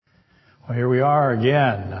Well, here we are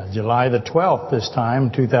again, July the 12th this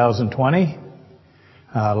time, 2020.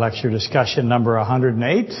 Lecture discussion number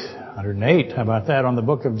 108. 108, how about that, on the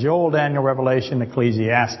book of Joel, Daniel, Revelation,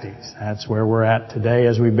 Ecclesiastes. That's where we're at today,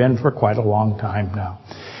 as we've been for quite a long time now.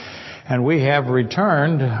 And we have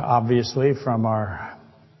returned, obviously, from our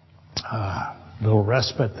little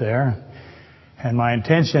respite there. And my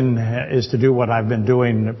intention is to do what I've been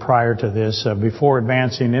doing prior to this. Before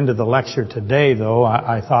advancing into the lecture today, though,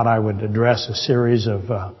 I thought I would address a series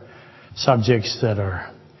of subjects that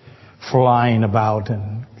are flying about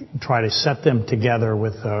and try to set them together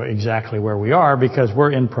with exactly where we are, because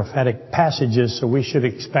we're in prophetic passages, so we should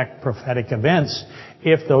expect prophetic events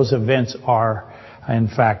if those events are, in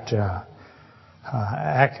fact,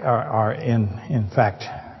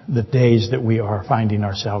 the days that we are finding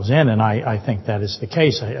ourselves in, and I think that is the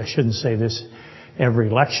case. I shouldn't say this every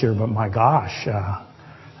lecture, but my gosh,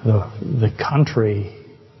 the country,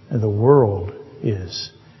 the world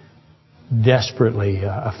is desperately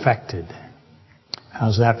affected.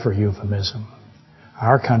 How's that for euphemism?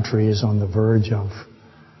 Our country is on the verge of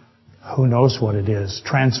who knows what it is.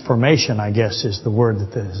 Transformation, I guess, is the word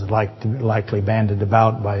that is likely bandied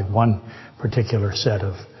about by one particular set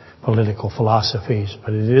of political philosophies,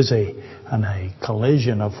 but it is a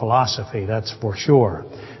collision of philosophy, that's for sure.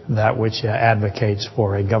 That which advocates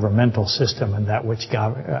for a governmental system and that which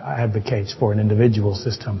advocates for an individual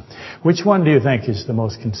system. Which one do you think is the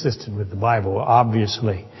most consistent with the Bible?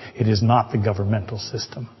 Obviously, it is not the governmental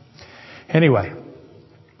system. Anyway,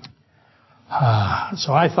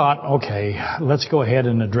 so I thought, okay, let's go ahead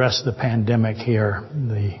and address the pandemic here,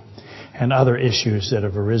 and other issues that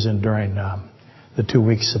have arisen during the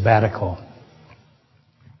 2-week sabbatical.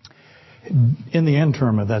 In the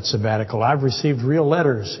interim of that sabbatical, I've received real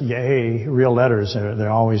letters. Yay, real letters. They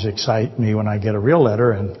always excite me when I get a real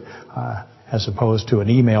letter, and as opposed to an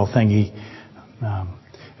email thingy.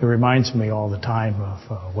 It reminds me all the time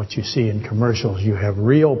of what you see in commercials. You have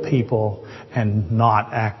real people and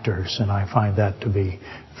not actors, and I find that to be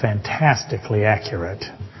fantastically accurate.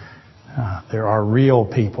 There are real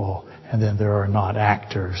people, and then there are not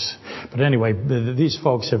actors. But anyway, these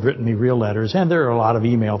folks have written me real letters, and there are a lot of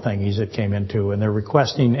email thingies that came into, and they're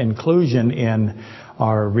requesting inclusion in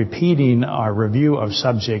repeating our review of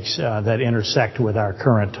subjects that intersect with our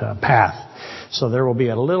current path. So there will be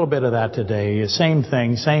a little bit of that today. Same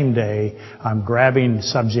thing, same day. I'm grabbing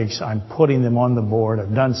subjects, I'm putting them on the board.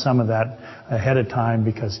 I've done some of that ahead of time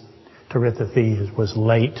because Taritha was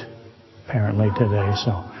late, apparently, today,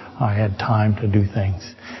 so I had time to do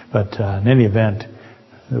things. But in any event,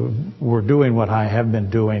 we're doing what I have been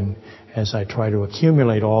doing as I try to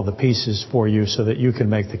accumulate all the pieces for you so that you can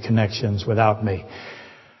make the connections without me.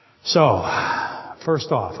 So,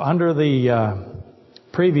 first off, under the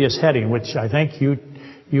previous heading, which I think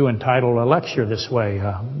you entitled a lecture this way,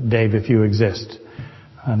 Dave, if you exist,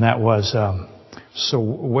 and that was, so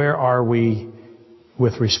where are we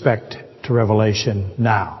with respect to Revelation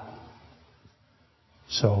now?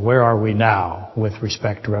 So where are we now with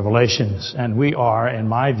respect to Revelations? And we are, in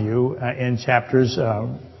my view, in chapters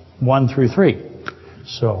 1 through 3.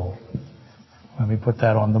 So let me put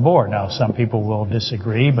that on the board. Now, some people will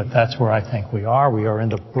disagree, but that's where I think we are. We are in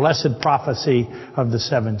the blessed prophecy of the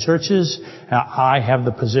 7 churches. I have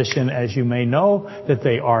the position, as you may know, that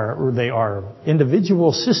they are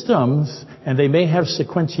individual systems, and they may have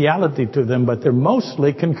sequentiality to them, but they're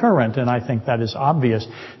mostly concurrent, and I think that is obvious,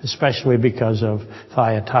 especially because of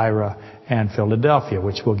Thyatira and Philadelphia,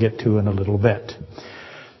 which we'll get to in a little bit.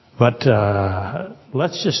 But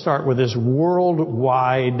let's just start with this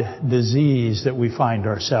worldwide disease that we find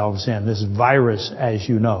ourselves in, this virus, as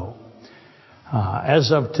you know.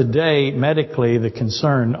 As of today, medically, the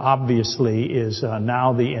concern, obviously, is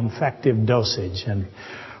now the infective dosage. And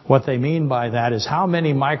what they mean by that is how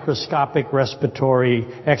many microscopic respiratory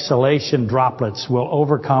exhalation droplets will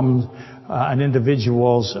overcome an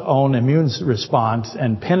individual's own immune response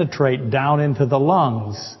and penetrate down into the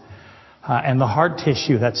lungs. And the heart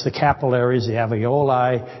tissue, that's the capillaries, the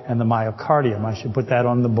alveoli, and the myocardium. I should put that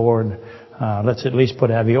on the board. Let's at least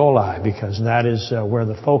put alveoli, because that is where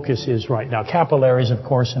the focus is right now. Capillaries, of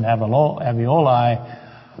course, and alveoli.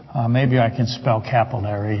 Maybe I can spell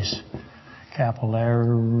capillaries.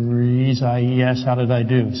 Capillaries, I-E-S. How did I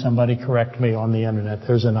do? Somebody correct me on the internet.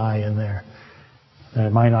 There's an I in there. I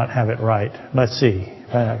might not have it right. Let's see.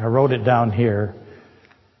 I wrote it down here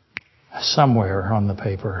somewhere on the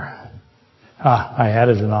paper. I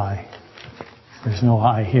added an I. There's no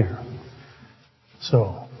I here.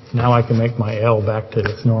 So now I can make my L back to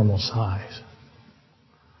its normal size.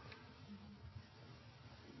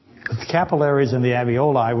 But the capillaries and the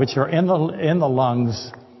alveoli, which are in the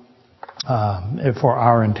lungs, for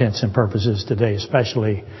our intents and purposes today,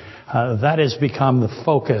 especially. That has become the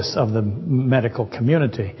focus of the medical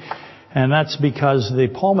community. And that's because the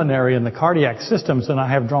pulmonary and the cardiac systems, and I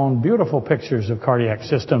have drawn beautiful pictures of cardiac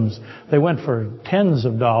systems, they went for tens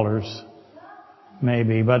of dollars,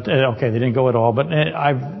 maybe, but okay, they didn't go at all. But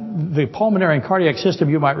the pulmonary and cardiac system,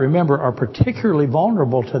 you might remember, are particularly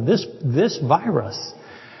vulnerable to this virus.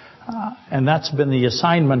 And that's been the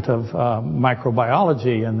assignment of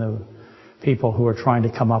microbiology and the people who are trying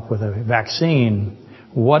to come up with a vaccine.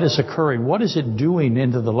 What is occurring? What is it doing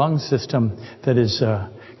into the lung system that is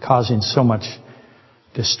causing so much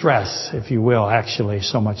distress, if you will, actually,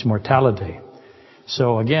 so much mortality?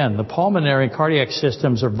 So again, the pulmonary and cardiac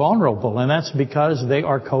systems are vulnerable, and that's because they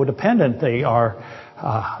are codependent. They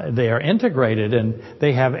are integrated, and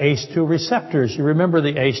they have ACE2 receptors. You remember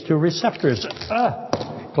the ACE2 receptors.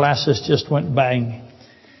 Glasses just went bang.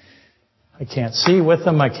 I can't see with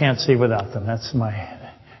them. I can't see without them. That's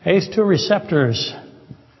my ACE2 receptors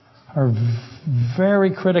are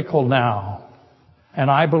very critical now. And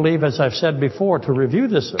I believe, as I've said before, to review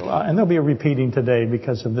this, and they'll be repeating today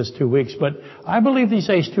because of this 2 weeks, but I believe these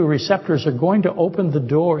ACE2 receptors are going to open the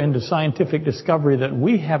door into scientific discovery that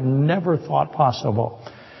we have never thought possible.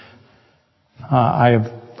 I've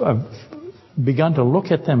begun to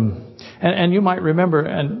look at them, and you might remember,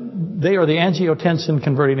 and they are the angiotensin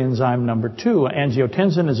converting enzyme number 2.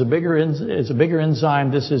 Angiotensin is a bigger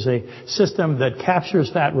enzyme. This is a system that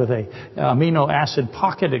captures that with a amino acid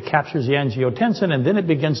pocket. It captures the angiotensin, and then it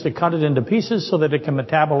begins to cut it into pieces so that it can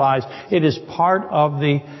metabolize. It is part of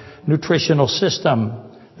the nutritional system,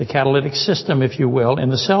 the catalytic system, if you will, in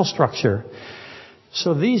the cell structure.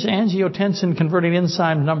 So these angiotensin converting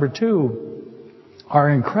enzyme number 2 are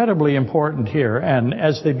incredibly important here. And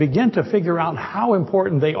as they begin to figure out how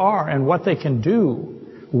important they are and what they can do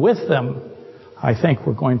with them, I think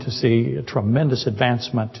we're going to see a tremendous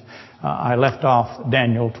advancement. I left off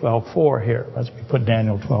Daniel 12:4 here. Let's put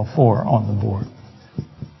Daniel 12:4 on the board.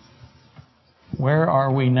 Where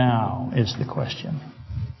are we now is the question.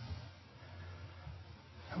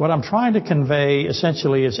 What I'm trying to convey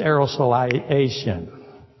essentially is aerosolization.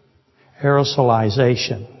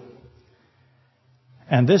 Aerosolization.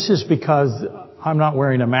 And this is because I'm not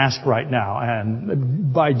wearing a mask right now,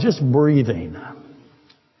 and by just breathing,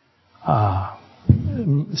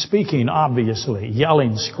 speaking obviously,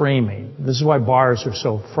 yelling, screaming, this is why bars are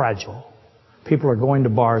so fragile. People are going to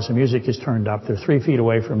bars, the music is turned up, they're 3 feet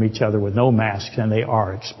away from each other with no masks, and they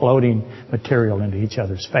are exploding material into each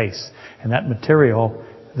other's face. And that material,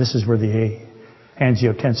 this is where the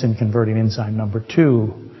angiotensin converting enzyme number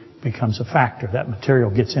 2 becomes a factor. That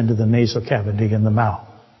material gets into the nasal cavity in the mouth.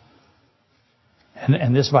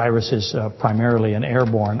 And this virus is primarily an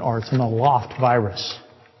airborne, or it's an aloft virus.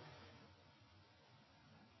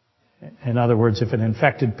 In other words, if an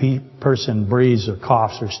infected person breathes or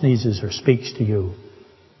coughs or sneezes or speaks to you,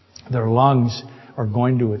 their lungs are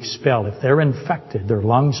going to expel. If they're infected, their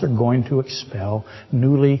lungs are going to expel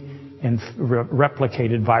newly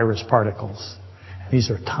replicated virus particles.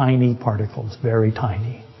 These are tiny particles, very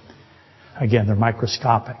tiny. Again, they're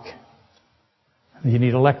microscopic. You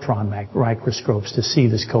need electron microscopes to see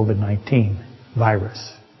this COVID-19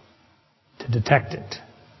 virus, to detect it.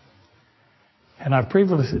 And I've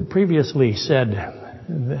previously said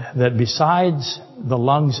that besides the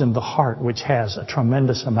lungs and the heart, which has a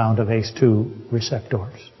tremendous amount of ACE2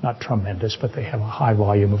 receptors, not tremendous, but they have a high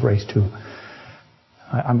volume of ACE2.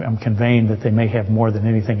 I'm conveying that they may have more than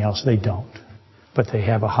anything else. They don't. But they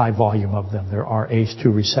have a high volume of them. There are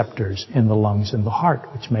ACE2 receptors in the lungs and the heart,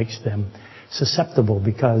 which makes them susceptible,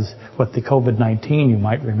 because what the COVID-19, you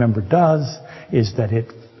might remember, does is that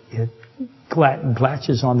it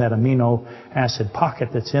latches on that amino acid pocket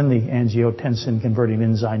that's in the angiotensin converting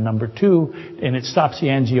enzyme number 2, and it stops the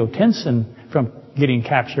angiotensin from getting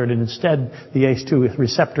captured, and instead the ACE2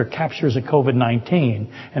 receptor captures a COVID-19,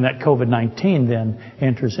 and that COVID-19 then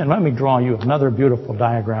enters in. Let me draw you another beautiful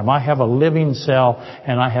diagram. I have a living cell,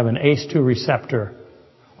 and I have an ACE2 receptor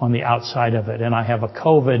on the outside of it, and I have a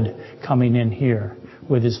COVID coming in here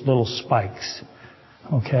with its little spikes.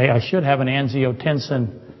 Okay, I should have an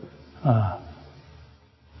angiotensin.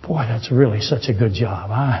 Boy, that's really such a good job.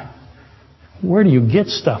 Where do you get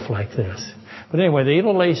stuff like this? But anyway, the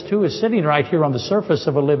little ACE2 is sitting right here on the surface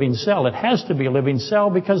of a living cell. It has to be a living cell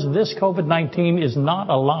because this COVID-19 is not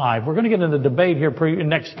alive. We're going to get into debate here in the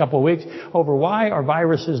next couple of weeks over why are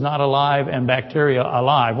viruses not alive and bacteria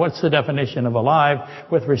alive. What's the definition of alive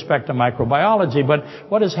with respect to microbiology? But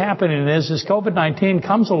what is happening is COVID-19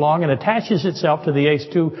 comes along and attaches itself to the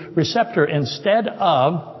ACE2 receptor instead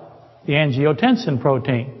of the angiotensin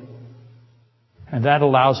protein. And that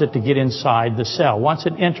allows it to get inside the cell. Once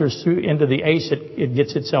it enters through into the ACE, it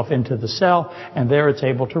gets itself into the cell, and there it's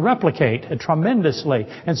able to replicate tremendously.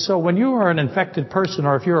 And so when you are an infected person,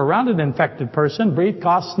 or if you're around an infected person, breathe,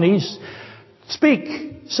 cough, sneeze,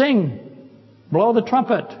 speak, sing, blow the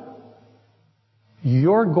trumpet,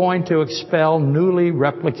 you're going to expel newly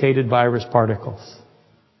replicated virus particles.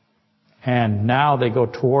 And now they go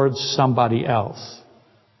towards somebody else.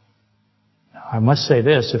 Now, I must say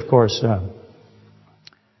this, of course,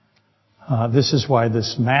 this is why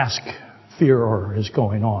this mask furor is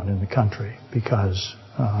going on in the country, because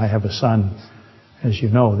I have a son, as you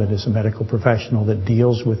know, that is a medical professional that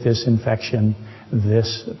deals with this infection,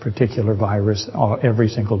 this particular virus, every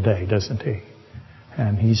single day, doesn't he?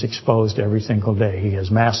 And he's exposed every single day. He has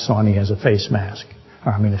masks on, he has a face mask,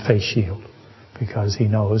 a face shield, because he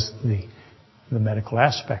knows the medical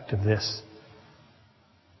aspect of this.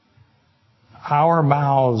 Our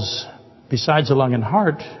mouths, besides the lung and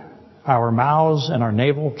heart, our mouths and our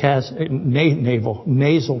nasal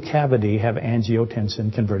cavity have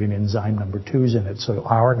angiotensin converting enzyme number 2s in it. So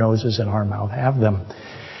our noses and our mouth have them.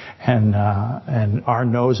 And our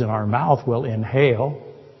nose and our mouth will inhale.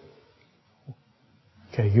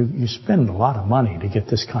 Okay, you spend a lot of money to get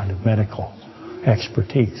this kind of medical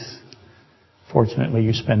expertise. Fortunately,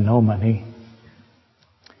 you spend no money.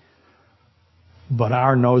 But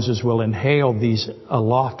our noses will inhale these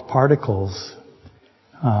aloft particles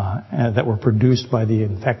that were produced by the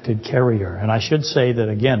infected carrier. And I should say that,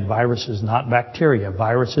 again, viruses, not bacteria.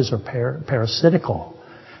 Viruses are parasitical.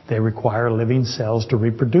 They require living cells to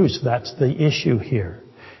reproduce. That's the issue here.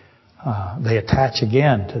 They attach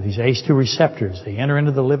again to these ACE2 receptors. They enter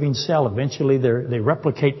into the living cell. Eventually they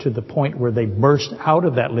replicate to the point where they burst out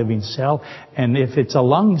of that living cell. And if it's a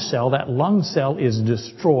lung cell, that lung cell is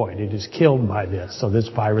destroyed. It is killed by this. So this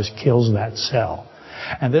virus kills that cell.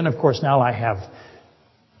 And then, of course, now I have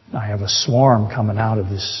a swarm coming out of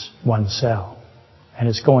this one cell. And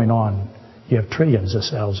it's going on. You have trillions of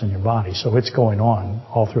cells in your body. So it's going on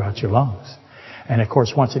all throughout your lungs. And of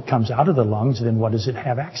course, once it comes out of the lungs, then what does it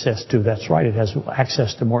have access to? That's right, it has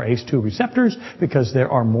access to more ACE2 receptors, because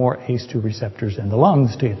there are more ACE2 receptors in the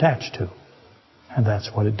lungs to attach to. And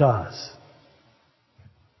that's what it does.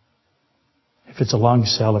 If it's a lung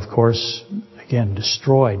cell, of course, again,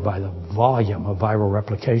 destroyed by the volume of viral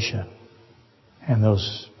replication. And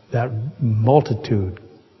that multitude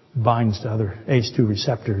binds to other ACE2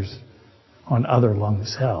 receptors on other lung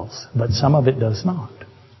cells. But some of it does not.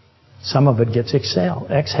 Some of it gets exhaled,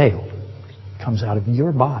 comes out of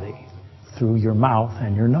your body through your mouth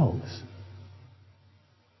and your nose.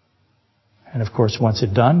 And of course, once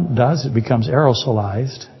it becomes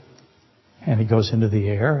aerosolized, and it goes into the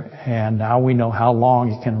air, and now we know how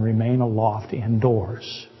long it can remain aloft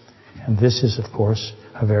indoors. And this is, of course,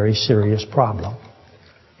 a very serious problem.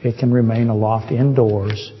 It can remain aloft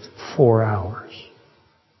indoors 4 hours.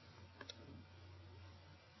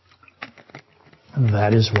 And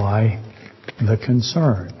that is why the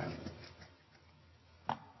concern.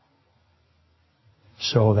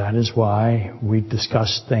 So that is why we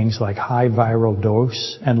discuss things like high viral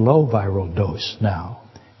dose and low viral dose now.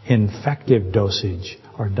 Infective dosage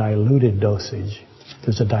or diluted dosage.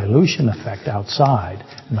 There's a dilution effect outside,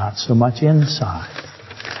 not so much inside.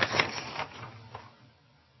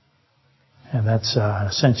 And that's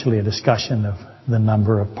essentially a discussion of the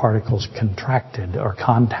number of particles contracted or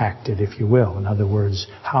contacted, if you will. In other words,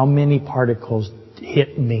 how many particles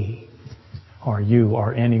hit me or you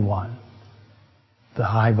or anyone. The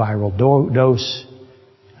high viral dose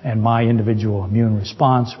and my individual immune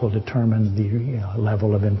response will determine the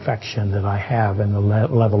level of infection that I have and the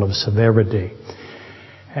level of severity.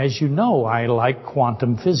 As you know, I like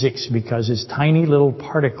quantum physics because it's tiny little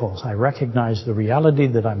particles. I recognize the reality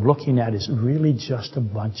that I'm looking at is really just a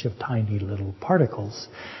bunch of tiny little particles.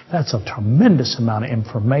 That's a tremendous amount of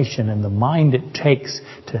information, and the mind it takes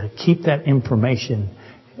to keep that information,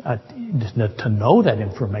 to know that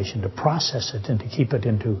information, to process it, and to keep it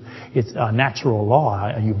into its natural law,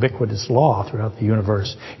 a ubiquitous law throughout the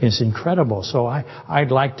universe, is incredible. So I'd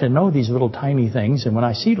like to know these little tiny things, and when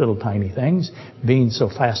I see little tiny things, being so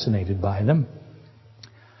fascinated by them,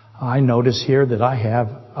 I notice here that I have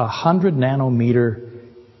 100 nanometer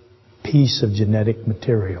piece of genetic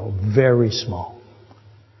material, very small.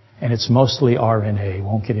 And it's mostly RNA.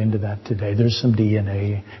 Won't get into that today. There's some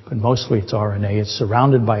DNA, but mostly it's RNA. It's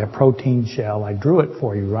surrounded by a protein shell. I drew it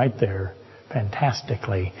for you right there,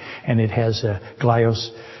 fantastically. And it has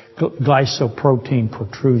glycoprotein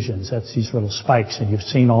protrusions. That's these little spikes, and you've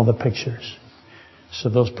seen all the pictures. So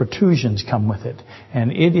those protrusions come with it.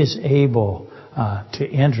 And it is able to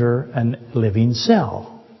enter a living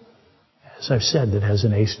cell. as I've said, that has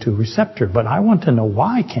an ACE2 receptor. But I want to know,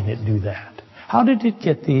 why can it do that? How did it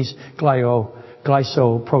get these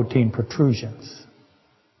glycoprotein protrusions?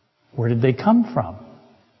 Where did they come from?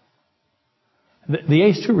 The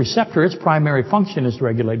ACE2 receptor, its primary function is to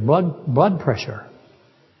regulate blood pressure.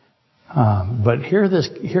 But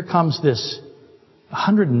here comes this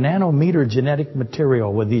 100 nanometer genetic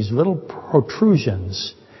material with these little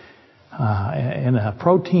protrusions in a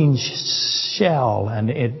protein shell, and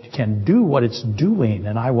it can do what it's doing,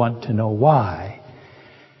 and I want to know why.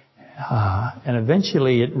 And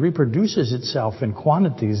eventually it reproduces itself in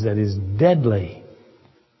quantities that is deadly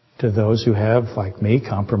to those who have, like me,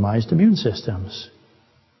 compromised immune systems.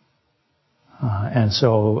 And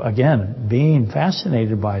so, again, being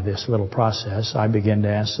fascinated by this little process, I begin to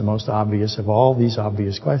ask the most obvious of all these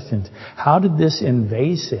obvious questions. How did this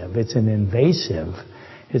invasive, it's an invasion,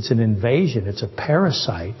 it's a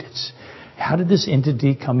parasite, how did this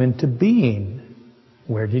entity come into being?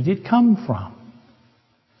 Where did it come from?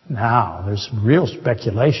 Now, there's real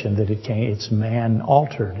speculation that it's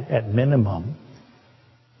man-altered at minimum.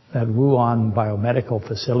 That Wuhan biomedical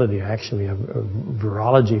facility, actually a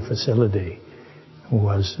virology facility,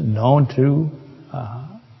 was known to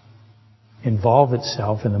involve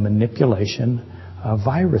itself in the manipulation of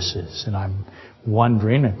viruses. And I'm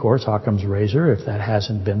wondering, of course, Occam's razor, if that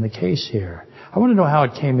hasn't been the case here. I want to know how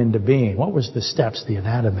it came into being. What was the steps, the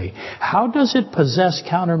anatomy? How does it possess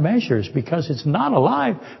countermeasures? Because it's not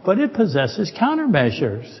alive, but it possesses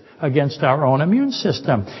countermeasures against our own immune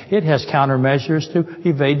system. It has countermeasures to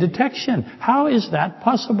evade detection. How is that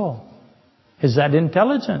possible? Is that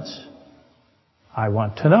intelligence? I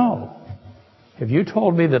want to know. If you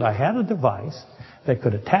told me that I had a device that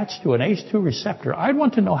could attach to an ACE2 receptor, I'd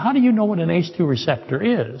want to know, how do you know what an ACE2 receptor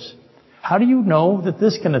is? How do you know that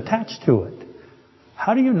this can attach to it?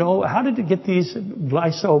 How do you know, how did it get these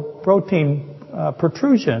glycoprotein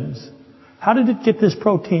protrusions? How did it get this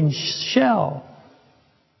protein shell?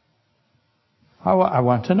 I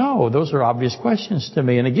want to know. Those are obvious questions to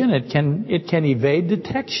me. And again, it can evade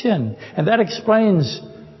detection. And that explains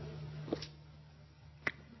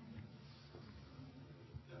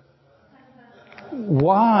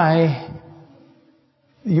why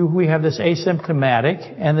we have this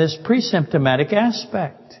asymptomatic and this presymptomatic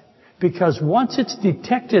aspect. Because once it's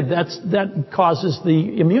detected, that causes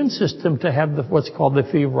the immune system to have what's called the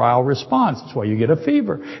febrile response. That's why you get a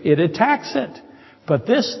fever. It attacks it. But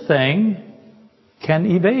this thing can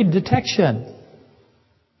evade detection.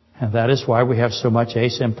 And that is why we have so much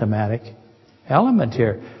asymptomatic element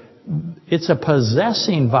here. It's a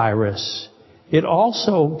possessing virus. It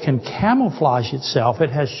also can camouflage itself. It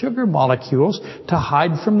has sugar molecules to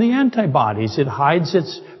hide from the antibodies. It hides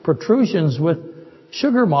its protrusions with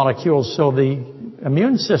sugar molecules, so the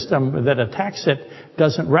immune system that attacks it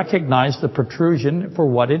doesn't recognize the protrusion for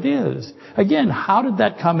what it is. Again, how did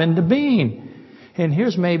that come into being? And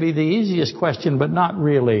here's maybe the easiest question, but not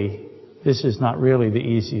really. This is not really the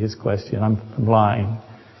easiest question. I'm lying.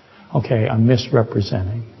 Okay, I'm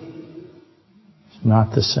misrepresenting. It's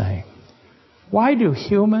not the same. Why do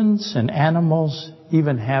humans and animals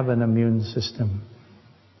even have an immune system?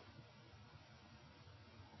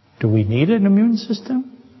 Do we need an immune system?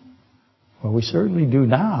 Well, we certainly do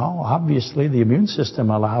now. Obviously, the immune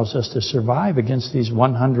system allows us to survive against these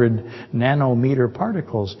 100 nanometer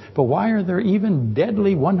particles. But why are there even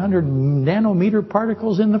deadly 100 nanometer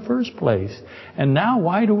particles in the first place? And now,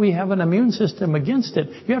 why do we have an immune system against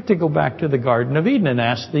it? You have to go back to the Garden of Eden and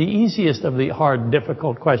ask the easiest of the hard,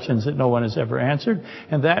 difficult questions that no one has ever answered.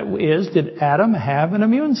 And that is, did Adam have an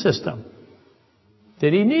immune system?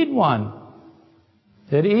 Did he need one?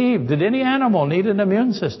 Did Eve? Did any animal need an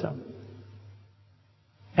immune system?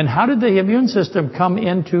 And how did the immune system come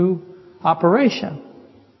into operation?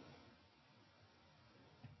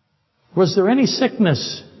 Was there any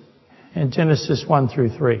sickness in Genesis 1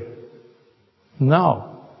 through 3?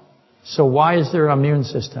 No. So why is there an immune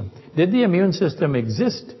system? Did the immune system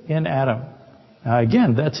exist in Adam? Now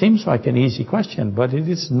again, that seems like an easy question, but it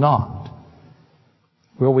is not.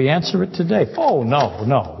 Will we answer it today? Oh,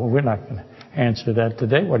 no. Well, we're not going to answer that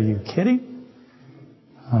today. What, are you kidding?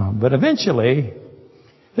 But eventually,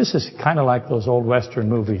 this is kind of like those old Western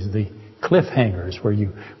movies, the cliffhangers, where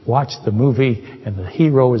you watch the movie and the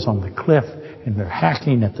hero is on the cliff and they're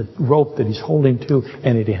hacking at the rope that he's holding to,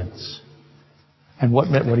 and it ends. And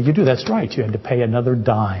what do you do? That's right. You had to pay another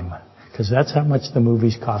dime, because that's how much the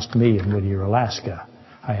movies cost me in Whittier, Alaska.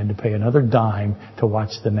 I had to pay another dime to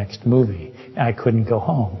watch the next movie. I couldn't go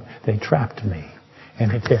home. They trapped me.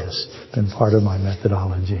 And it has been part of my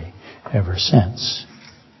methodology ever since.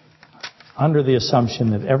 under the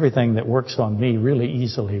assumption that everything that works on me really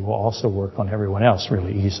easily will also work on everyone else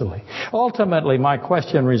really easily. Ultimately, my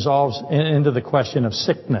question resolves into the question of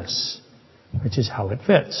sickness, which is how it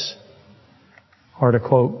fits. Or to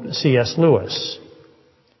quote C.S. Lewis,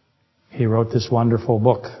 he wrote this wonderful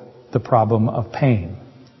book, The Problem of Pain.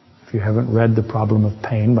 If you haven't read The Problem of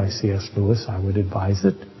Pain by C.S. Lewis, I would advise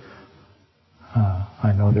it.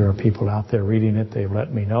 I know there are people out there reading it. They've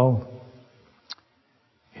let me know.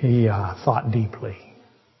 He thought deeply.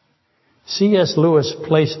 C.S. Lewis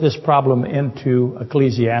placed this problem into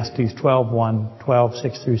Ecclesiastes 12:1,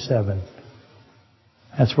 12:6 through 7.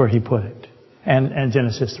 That's where he put it. And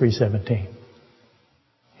Genesis 3:17.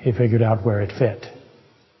 He figured out where it fit.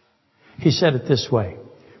 He said it this way: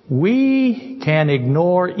 we can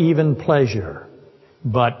ignore even pleasure,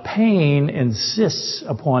 but pain insists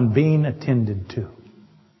upon being attended to.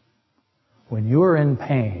 When you're in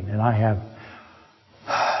pain, and I have,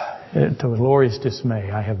 to Lori's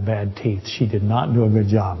dismay, I have bad teeth. She did not do a good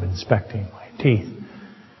job inspecting my teeth.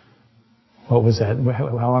 What was that?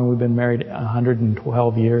 How long have we been married?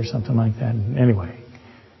 112 years, something like that. Anyway,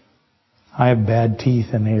 I have bad teeth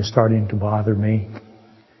and they are starting to bother me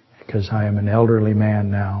because I am an elderly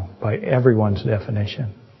man now by everyone's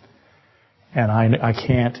definition. And I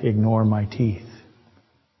can't ignore my teeth.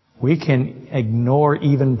 We can ignore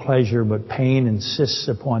even pleasure, but pain insists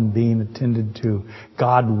upon being attended to.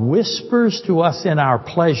 God whispers to us in our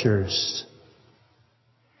pleasures,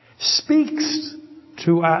 speaks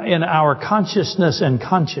to in our consciousness and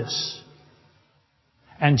conscious,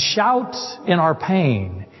 and shouts in our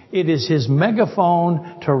pain. It is His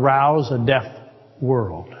megaphone to rouse a deaf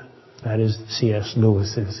world. That is C.S.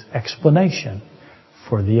 Lewis's explanation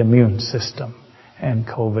for the immune system and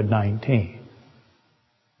COVID-19.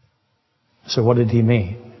 So what did he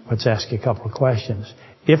mean? Let's ask a couple of questions.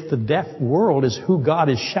 If the deaf world is who God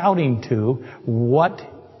is shouting to, what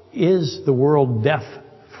is the world deaf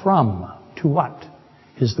from? To what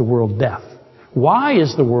is the world deaf? Why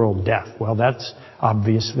is the world deaf? Well, that's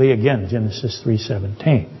obviously, again, Genesis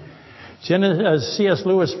 3:17. C.S.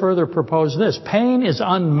 Lewis further proposed this: pain is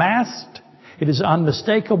unmasked. It is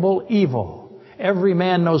unmistakable evil. Every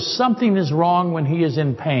man knows something is wrong when he is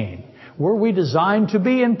in pain. Were we designed to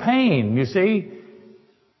be in pain, you see?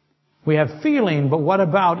 We have feeling, but what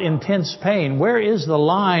about intense pain? Where is the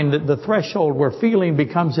line, the threshold where feeling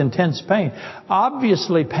becomes intense pain?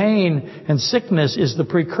 Obviously, pain and sickness is the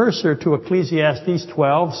precursor to Ecclesiastes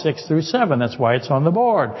 12:6 through 7. That's why it's on the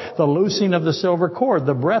board. The loosing of the silver cord,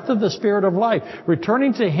 the breath of the Spirit of life,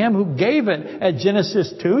 returning to Him who gave it at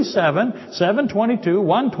Genesis 2:7, 7:22,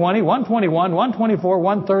 1:20, 1:21, 1:24,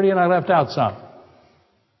 1:30, and I left out some.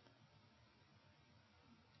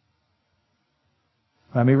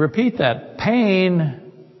 Let me repeat that. Pain,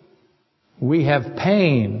 we have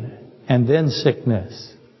pain and then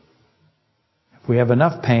sickness. If we have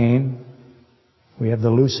enough pain, we have the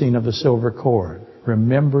loosing of the silver cord.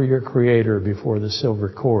 Remember your Creator before the silver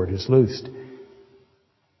cord is loosed.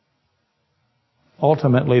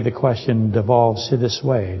 Ultimately, the question devolves this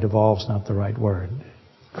way. Devolves, not the right word.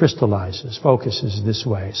 Crystallizes, focuses this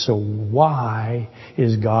way. So why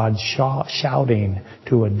is God shouting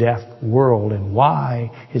to a deaf world, and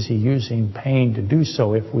why is He using pain to do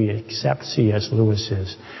so if we accept C.S.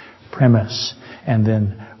 Lewis's premise? And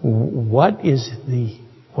then what is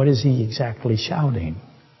He exactly shouting?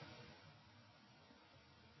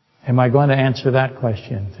 Am I going to answer that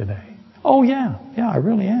question today? Oh yeah, I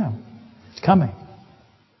really am. It's coming.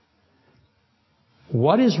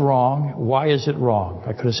 What is wrong? Why is it wrong?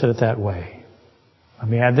 I could have said it that way. Let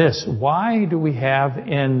me add this. Why do we have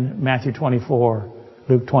in Matthew 24,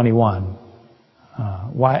 Luke 21,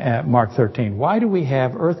 Mark 13, why do we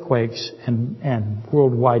have earthquakes and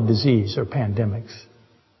worldwide disease or pandemics?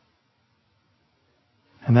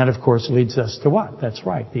 And that, of course, leads us to what? That's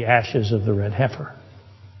right, the ashes of the red heifer.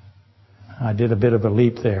 I did a bit of a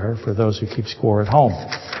leap there for those who keep score at home.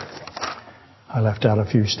 I left out a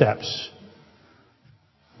few steps.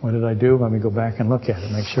 What did I do? Let me go back and look at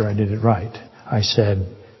it, make sure I did it right. I said,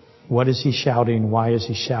 what is He shouting? Why is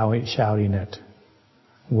He shouting it?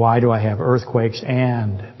 Why do I have earthquakes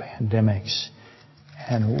and pandemics?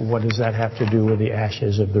 And what does that have to do with the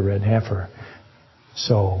ashes of the red heifer?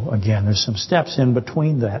 So, again, there's some steps in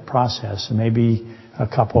between that process. Maybe a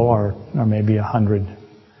couple or maybe 100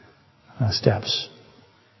 steps.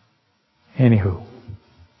 Anywho.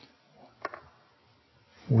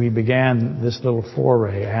 We began this little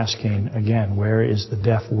foray asking, again, where is the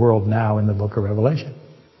deaf world now in the book of Revelation?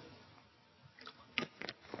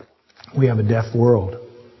 We have a deaf world,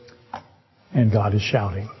 and God is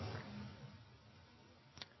shouting.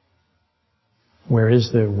 Where is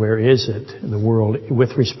it, the world,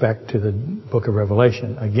 with respect to the book of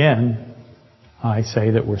Revelation? Again, I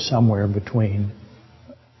say that we're somewhere between,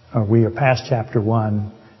 we are past chapter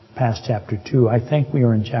 1, past chapter 2. I think we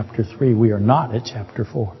are in chapter 3. We are not at chapter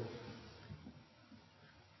 4.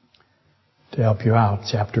 To help you out,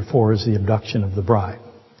 chapter 4 is the abduction of the bride.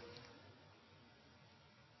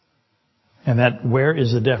 And that where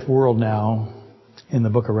is the deaf world now in the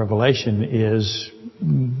book of Revelation is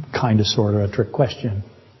kind of sort of a trick question.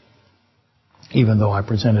 Even though I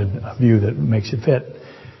presented a view that makes it fit.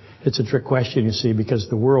 It's a trick question, you see, because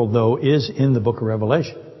the world, though, is in the book of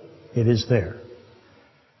Revelation. It is there.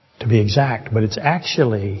 To be exact, but it's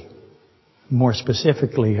actually more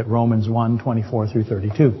specifically at Romans 1, 24 through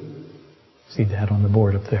 32. See that on the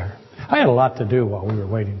board up there. I had a lot to do while we were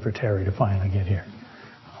waiting for Terry to finally get here.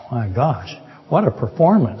 Oh my gosh, what a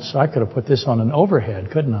performance. I could have put this on an overhead,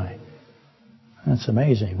 couldn't I? That's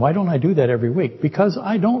amazing. Why don't I do that every week? Because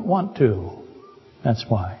I don't want to. That's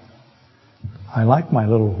why. I like my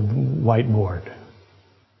little whiteboard.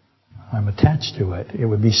 I'm attached to it. It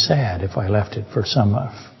would be sad if I left it for some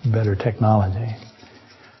better technology.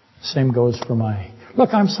 Same goes for my...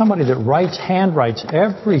 Look, I'm somebody that handwrites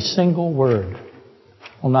every single word.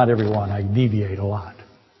 Well, not every one. I deviate a lot.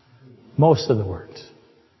 Most of the words.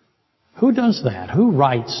 Who does that? Who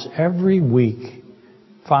writes every week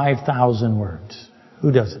 5,000 words?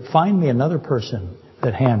 Who does it? Find me another person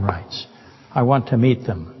that handwrites. I want to meet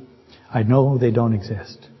them. I know they don't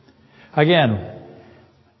exist. Again,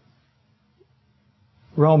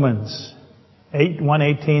 Romans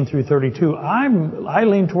 1:18 through 32. I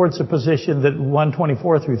lean towards the position that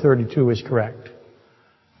 1:24 through 32 is correct.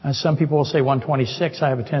 Some people will say 1:26. I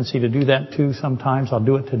have a tendency to do that too sometimes. I'll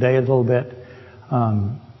do it today a little bit.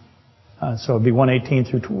 So it'd be 1:18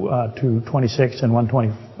 through 26 and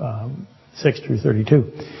 1:26 through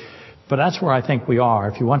 32. But that's where I think we are.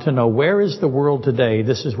 If you want to know where is the world today,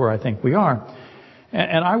 this is where I think we are.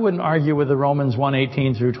 And I wouldn't argue with the Romans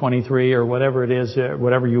 1:18 through 23 or whatever it is,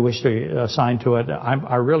 whatever you wish to assign to it.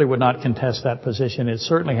 I really would not contest that position. It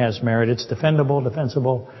certainly has merit. It's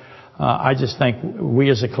defensible. I just think we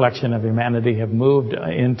as a collection of humanity have moved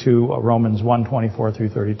into Romans 1:24 through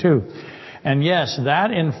 32. And yes, that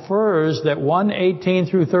infers that 1:18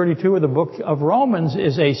 through 32 of the book of Romans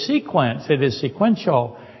is a sequence. It is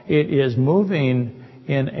sequential. It is moving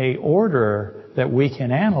in a order that we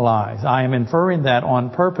can analyze. I am inferring that on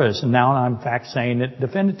purpose, and now I'm in fact saying it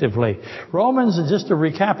definitively. Romans, just to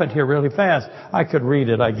recap it here really fast, I could read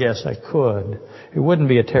it, I guess I could. It wouldn't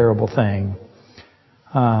be a terrible thing.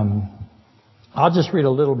 I'll just read a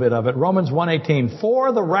little bit of it. Romans 1:18.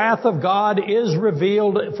 For the wrath of God is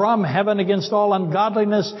revealed from heaven against all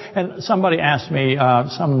ungodliness. And somebody asked me,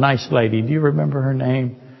 some nice lady, do you remember her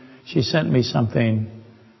name? She sent me something,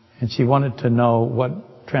 and she wanted to know what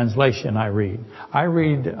translation I read. I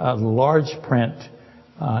read large print,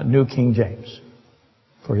 New King James.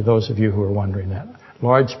 For those of you who are wondering that.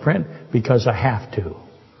 Large print because I have to.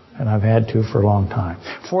 And I've had to for a long time.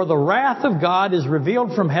 For the wrath of God is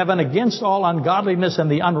revealed from heaven against all ungodliness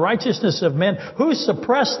and the unrighteousness of men who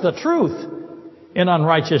suppress the truth in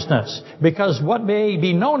unrighteousness. Because what may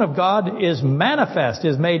be known of God is manifest,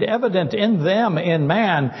 is made evident in them, in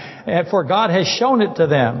man, for God has shown it to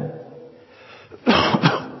them.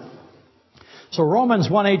 So Romans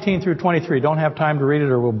 1:18 through 23, don't have time to read it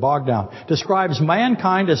or we'll bog down, describes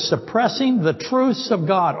mankind as suppressing the truths of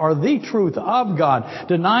God, or the truth of God,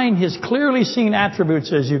 denying His clearly seen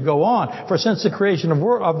attributes as you go on. For since the creation of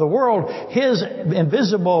the world, His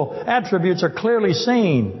invisible attributes are clearly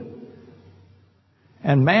seen.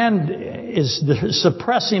 And man is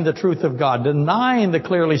suppressing the truth of God, denying the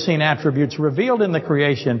clearly seen attributes revealed in the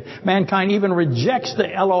creation. Mankind even rejects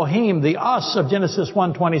the Elohim, the us of Genesis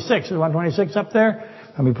 1:26. Is 1:26 up there?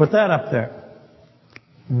 Let me put that up there.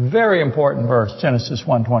 Very important verse, Genesis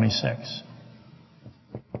 1:26.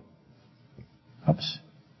 Oops.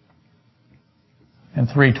 And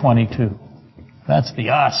 3:22. That's the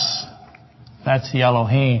us. That's the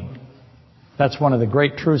Elohim. That's one of the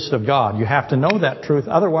great truths of God. You have to know that truth.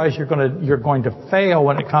 Otherwise, you're going to fail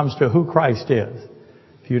when it comes to who Christ is.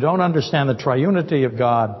 If you don't understand the triunity of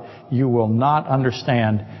God, you will not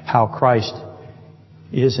understand how Christ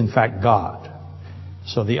is in fact God.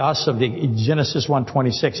 So the us of the Genesis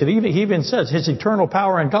 1:26, he even says His eternal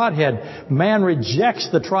power and Godhead. Man rejects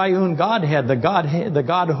the triune Godhead, the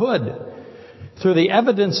Godhood. Through the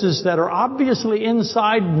evidences that are obviously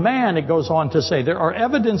inside man, it goes on to say. There are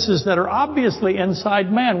evidences that are obviously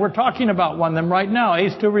inside man. We're talking about one of them right now.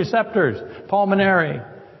 ACE2 receptors, pulmonary.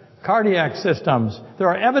 cardiac systems. There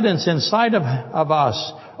are evidence inside of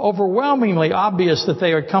us, overwhelmingly obvious, that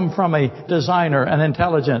they come from a designer, an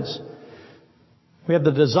intelligence. We have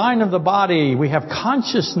the design of the body. We have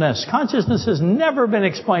consciousness. Consciousness has never been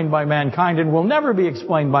explained by mankind and will never be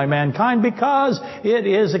explained by mankind because it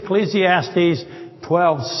is Ecclesiastes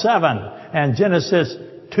 12:7 and Genesis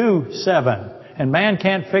 2:7. And man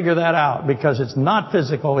can't figure that out because it's not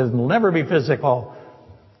physical. It will never be physical.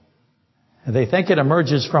 They think it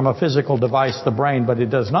emerges from a physical device, the brain, but it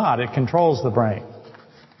does not. It controls the brain.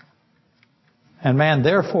 And man,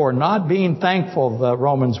 therefore, not being thankful, the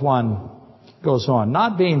Romans 1 goes on,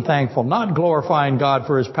 not being thankful, not glorifying God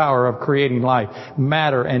for His power of creating life,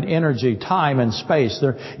 matter and energy, time and space.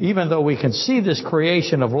 Even though we can see this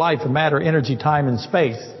creation of life, matter, energy, time and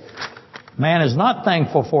space, man is not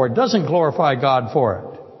thankful for it, doesn't glorify God for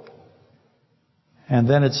it. And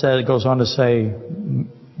then it goes on to say,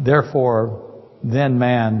 therefore, then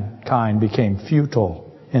mankind became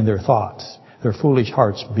futile in their thoughts. Their foolish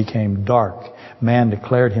hearts became dark. Man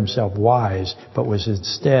declared himself wise, but was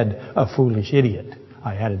instead a foolish idiot.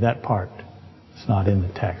 I added that part. It's not in the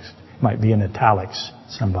text. It might be in italics,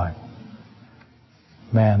 some Bible.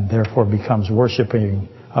 Man therefore becomes worshiping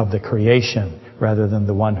of the creation rather than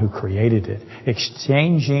the one who created it,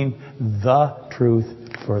 exchanging the truth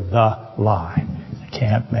for the lie. I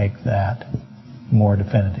can't make that more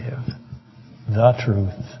definitive. The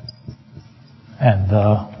truth and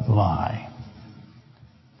the lie.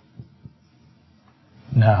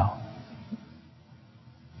 Now,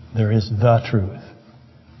 there is the truth.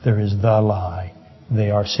 There is the lie.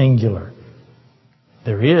 They are singular.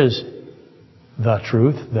 There is the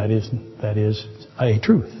truth that is a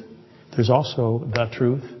truth. There's also the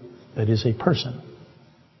truth that is a person.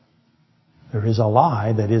 There is a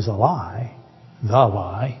lie that is a lie, the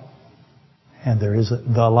lie, and there is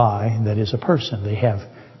the lie that is a person. They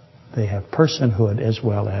have personhood as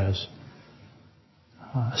well as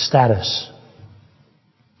status.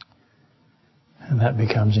 And that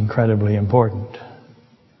becomes incredibly important.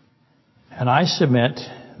 And I submit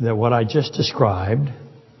that what I just described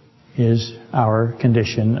is our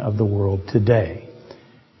condition of the world today.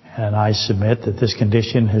 And I submit that this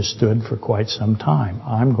condition has stood for quite some time.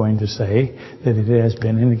 I'm going to say that it has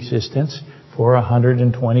been in existence for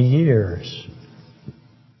 120 years.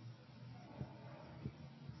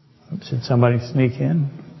 Oops, did somebody sneak in?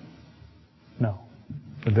 No.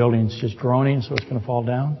 The building's just groaning, so it's going to fall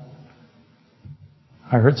down?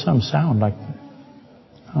 I heard some sound like...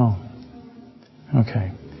 Oh.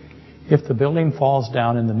 Okay. If the building falls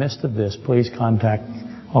down in the midst of this, please contact...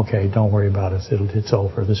 Okay, don't worry about it. It's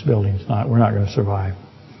over. This building's not... We're not going to survive.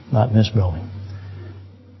 Not in this building.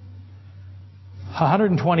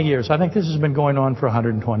 120 years. I think this has been going on for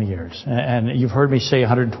 120 years. And you've heard me say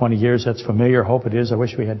 120 years. That's familiar. Hope it is. I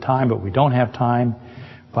wish we had time, but we don't have time.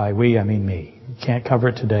 By we, I mean me. Can't cover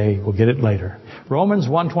it today. We'll get it later. Romans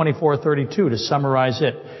 1:24-32 to summarize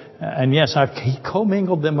it. And yes, I've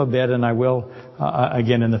commingled them a bit, and I will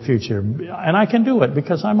again in the future. And I can do it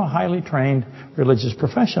because I'm a highly trained religious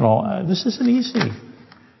professional. This isn't easy.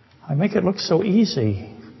 I make it look so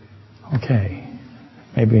easy. Okay.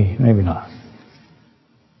 Maybe not.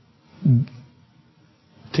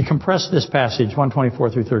 To compress this passage,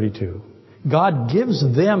 1:24-32. God gives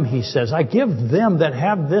them, He says, I give them that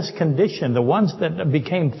have this condition, the ones that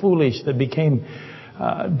became foolish,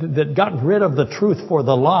 that got rid of the truth for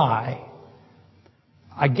the lie.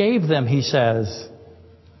 I gave them, He says,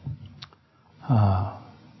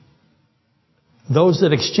 those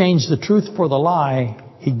that exchange the truth for the lie,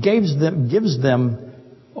 He gives them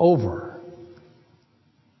over.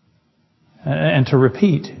 And to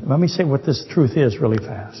repeat, let me say what this truth is really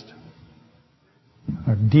fast.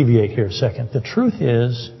 Or deviate here a second. The truth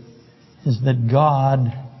is that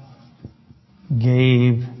God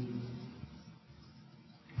gave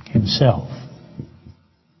Himself.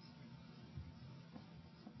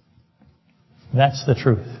 That's the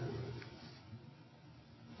truth.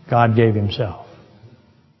 God gave Himself.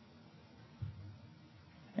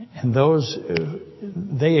 And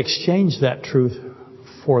they exchanged that truth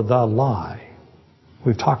for the lie.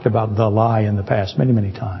 We've talked about the lie in the past many,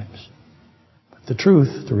 many times. But the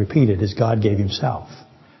truth, to repeat it, is God gave Himself.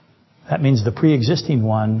 That means the pre-existing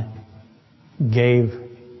one gave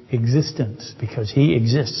existence because He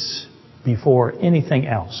exists before anything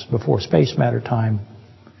else, before space, matter, time,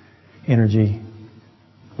 energy,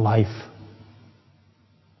 life.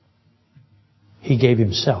 He gave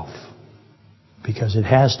Himself because it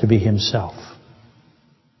has to be Himself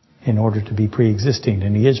in order to be pre-existing,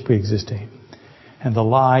 and He is pre-existing. And the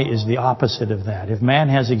lie is the opposite of that. If man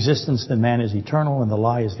has existence, then man is eternal, and the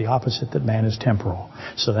lie is the opposite, that man is temporal.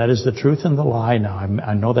 So that is the truth and the lie. Now,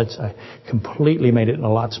 I know I completely made it a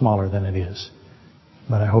lot smaller than it is.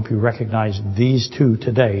 But I hope you recognize these two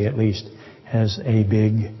today, at least, as a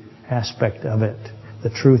big aspect of it.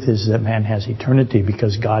 The truth is that man has eternity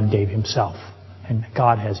because God gave himself. And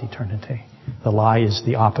God has eternity. The lie is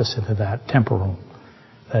the opposite of that, temporal.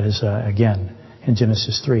 That is, again, in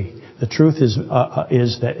Genesis 3. The truth is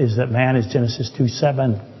that man is Genesis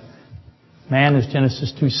 2:7. Man is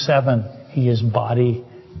Genesis 2:7. He is body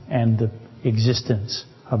and the existence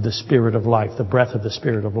of the Spirit of life, the breath of the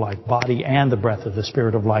Spirit of life, body and the breath of the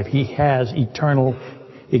Spirit of life. He has eternal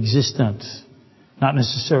existence, not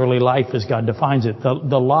necessarily life as God defines it. The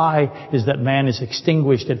lie is that man is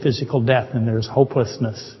extinguished at physical death and there's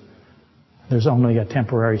hopelessness. There's only a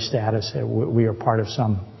temporary status. We are part of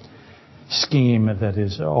some scheme that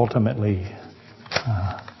is ultimately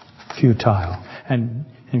futile.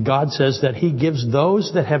 And God says that He gives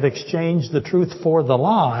those that have exchanged the truth for the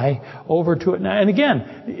lie over to it. And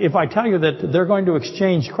again, if I tell you that they're going to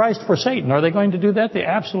exchange Christ for Satan, are they going to do that? They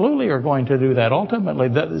absolutely are going to do that ultimately.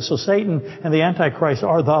 So Satan and the Antichrist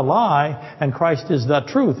are the lie, and Christ is the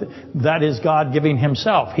truth. That is God giving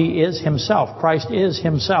Himself. He is Himself. Christ is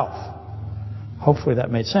Himself. Hopefully that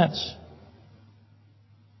made sense.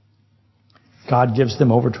 God gives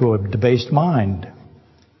them over to a debased mind.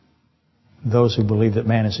 Those who believe that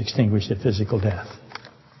man is extinguished at physical death.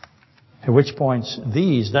 At which points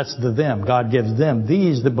that's the them. God gives them.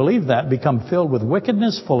 These that believe that become filled with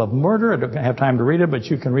wickedness, full of murder. I don't have time to read it, but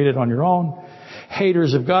you can read it on your own.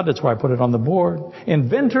 Haters of God. That's why I put it on the board.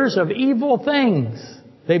 Inventors of evil things.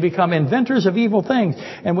 They become inventors of evil things.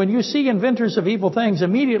 And when you see inventors of evil things,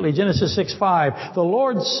 immediately, Genesis 6:5, the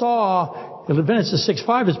Lord saw, Genesis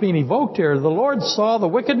 6:5 is being evoked here, the Lord saw the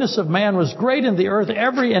wickedness of man was great in the earth.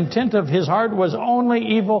 Every intent of his heart was only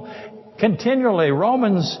evil continually.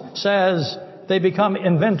 Romans says they become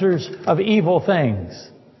inventors of evil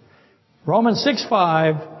things. Romans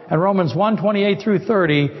 6:5 and Romans 1:28 through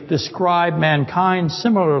 30 describe mankind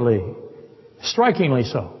similarly, strikingly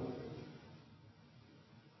so.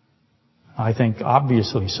 I think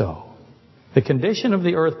obviously so. The condition of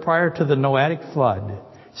the earth prior to the Noahic flood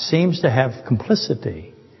seems to have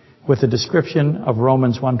complicity with the description of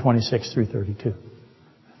Romans 1:26 through 32.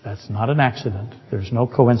 That's not an accident. There's no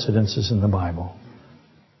coincidences in the Bible.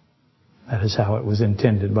 That is how it was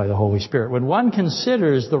intended by the Holy Spirit. When one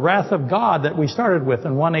considers the wrath of God that we started with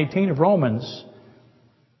in 1:18 of Romans,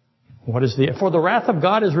 for the wrath of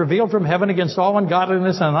God is revealed from heaven against all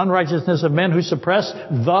ungodliness and unrighteousness of men who suppress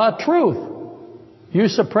the truth. You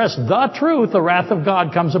suppress the truth, the wrath of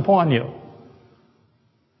God comes upon you.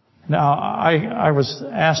 Now, I was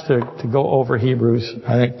asked to go over Hebrews,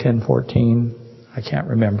 I think 10:14. I can't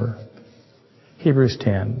remember. Hebrews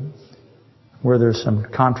 10, where there's some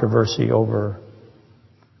controversy over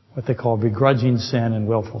what they call begrudging sin and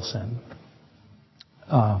willful sin.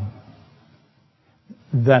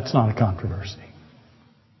 That's not a controversy.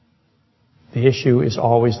 The issue is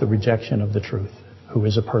always the rejection of the truth, who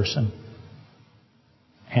is a person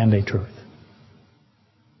and a truth.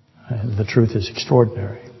 And the truth is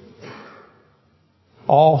extraordinary.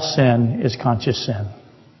 All sin is conscious sin.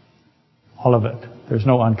 All of it. There's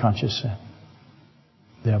no unconscious sin.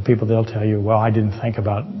 There are people, they'll tell you, well, I didn't think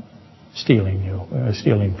about stealing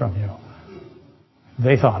from you.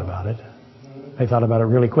 They thought about it. They thought about it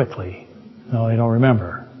really quickly. No, they don't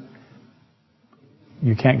remember.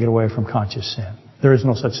 You can't get away from conscious sin. There is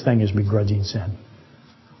no such thing as begrudging sin.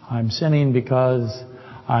 I'm sinning because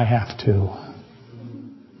I have to.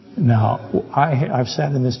 Now, I've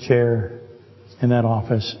sat in this chair in that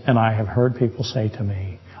office and I have heard people say to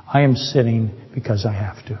me, I am sinning because I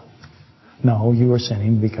have to. No, you are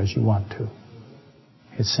sinning because you want to.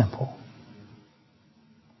 It's simple.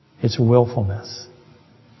 It's willfulness.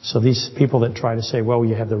 So these people that try to say, well,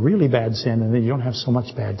 you have the really bad sin and then you don't have so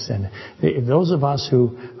much bad sin. Those of us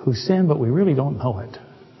who sin, but we really don't know it.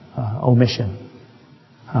 Omission.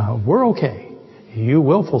 We're okay. You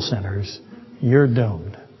willful sinners, you're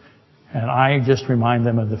doomed. And I just remind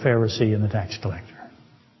them of the Pharisee and the tax collector.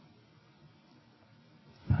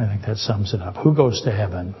 I think that sums it up. Who goes to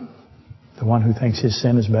heaven? The one who thinks his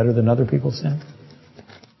sin is better than other people's sin?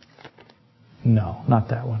 No, not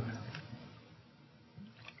that one.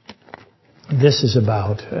 This is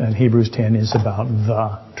about, and Hebrews 10 is about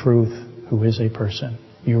the truth, who is a person.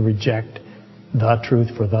 You reject the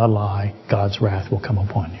truth for the lie, God's wrath will come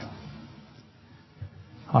upon you.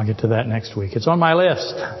 I'll get to that next week. It's on my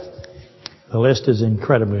list. The list is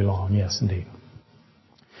incredibly long, yes indeed.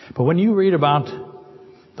 But when you read about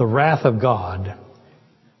the wrath of God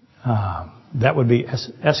That would be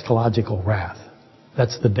eschatological wrath.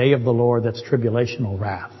 That's the day of the Lord. That's tribulational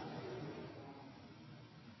wrath.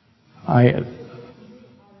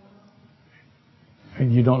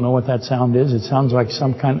 You don't know what that sound is? It sounds like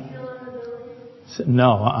some kind...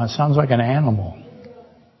 No, it sounds like an animal.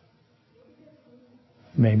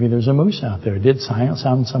 Maybe there's a moose out there. It did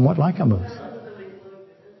sound somewhat like a moose.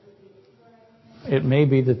 It may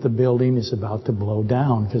be that the building is about to blow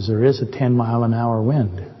down because there is a 10-mile-an-hour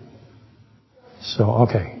wind. So,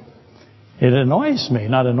 okay. It annoys me.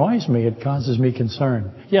 Not annoys me. It causes me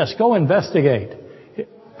concern. Yes, go investigate.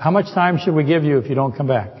 How much time should we give you if you don't come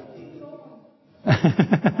back?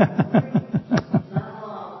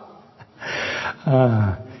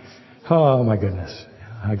 Oh, my goodness.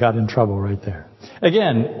 I got in trouble right there.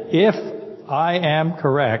 Again, if I am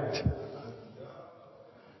correct,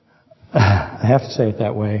 I have to say it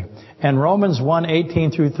that way, and Romans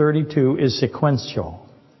 1:18 through 32 is sequential,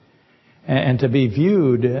 and to be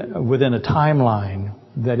viewed within a timeline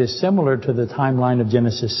that is similar to the timeline of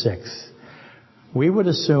Genesis 6. We would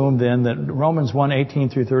assume then that Romans 1:18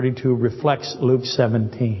 through 32 reflects Luke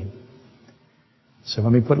 17. So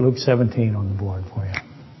let me put Luke 17 on the board for you.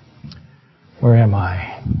 Where am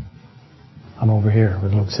I? I'm over here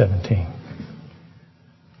with Luke 17.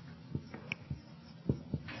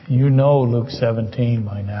 You know Luke 17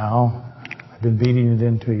 by now. I've been beating it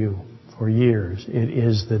into you for years. It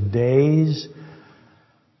is the days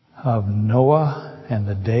of Noah and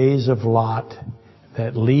the days of Lot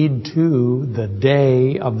that lead to the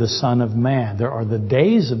day of the Son of Man. There are the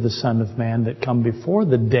days of the Son of Man that come before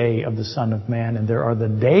the day of the Son of Man, and there are the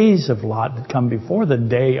days of Lot that come before the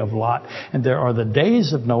day of Lot, and there are the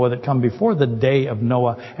days of Noah that come before the day of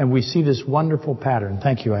Noah, and we see this wonderful pattern.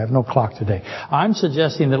 Thank you. I have no clock today. I'm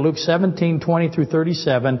suggesting that Luke 17:20 through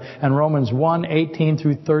 37 and Romans 1:18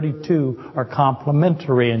 through 32 are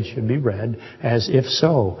complementary and should be read as if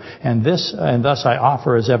so. And thus I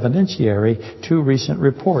offer as evidentiary two recent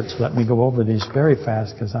reports. Let me go over these very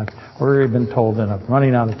fast because I've already been told that I'm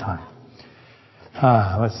running out of time.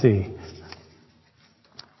 Let's see.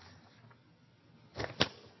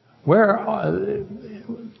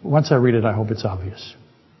 Once I read it, I hope it's obvious.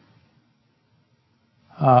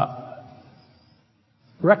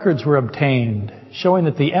 Records were obtained showing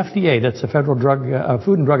that the FDA, that's the Federal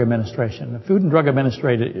Food and Drug Administration, the Food and Drug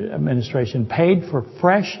Administration paid for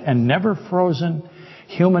fresh and never frozen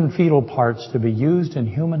human fetal parts to be used in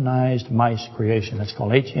humanized mice creation. That's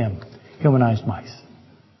called HM, humanized mice.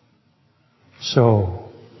 So,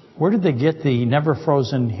 where did they get the never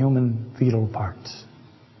frozen human fetal parts?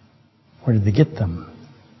 Where did they get them?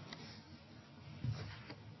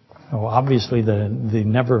 Well, obviously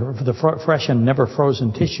the fresh and never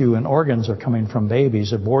frozen tissue and organs are coming from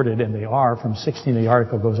babies aborted, and they are from 16, the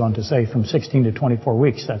article goes on to say, from 16 to 24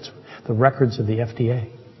 weeks. That's the records of the FDA.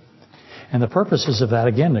 And the purposes of that,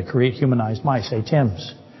 again, to create humanized mice,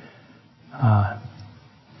 HMs.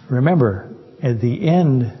 Remember, at the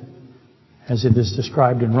end, as it is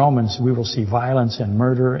described in Romans, we will see violence and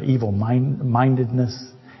murder,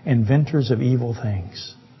 evil-mindedness, inventors of evil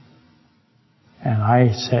things. And I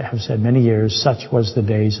have said many years, such was the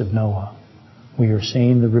days of Noah. We are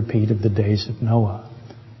seeing the repeat of the days of Noah.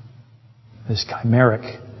 This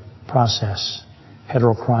chimeric process,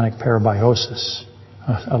 heterochronic parabiosis,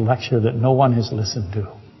 a lecture that no one has listened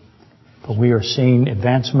to. But we are seeing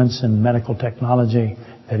advancements in medical technology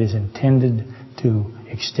that is intended to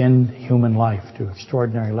extend human life to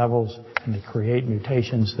extraordinary levels and to create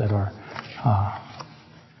mutations that are,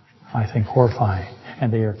 I think, horrifying.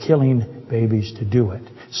 And they are killing babies to do it.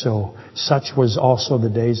 So such was also the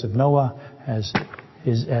days of Noah, as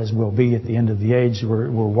will be at the end of the age. We're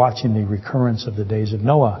watching the recurrence of the days of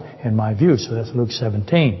Noah, in my view. So that's Luke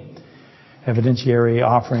 17. Evidentiary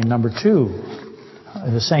offering number 2,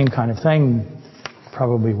 the same kind of thing,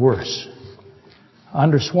 probably worse.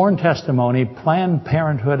 Under sworn testimony, Planned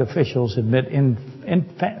Parenthood officials admit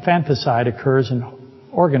infanticide occurs in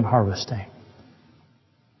organ harvesting.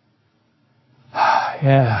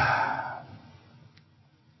 Yeah.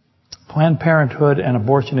 Planned Parenthood and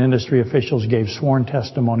abortion industry officials gave sworn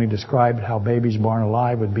testimony, described how babies born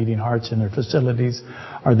alive with beating hearts in their facilities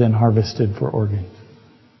are then harvested for organs.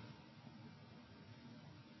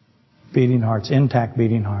 Beating hearts, intact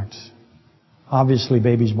beating hearts. Obviously,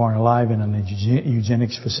 babies born alive in a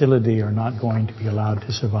eugenics facility are not going to be allowed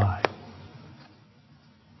to survive.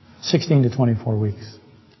 16 to 24 weeks.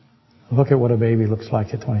 Look at what a baby looks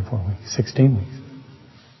like at 24 weeks, 16 weeks.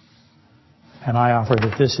 And I offer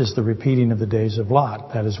that this is the repeating of the days of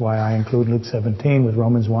Lot. That is why I include Luke 17 with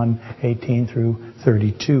Romans 1:18 through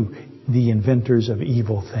 32. The inventors of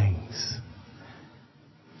evil things.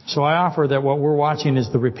 So I offer that what we're watching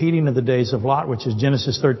is the repeating of the days of Lot, which is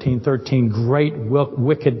Genesis 13:13, great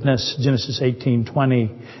wickedness, Genesis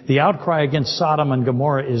 18:20. The outcry against Sodom and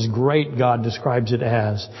Gomorrah is great, God describes it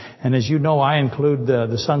as. And as you know, I include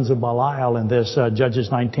the sons of Belial in this,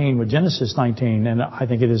 Judges 19 with Genesis 19, and I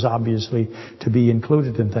think it is obviously to be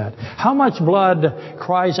included in that. How much blood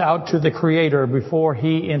cries out to the Creator before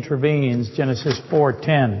He intervenes, Genesis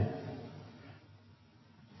 4:10.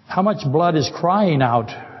 How much blood is crying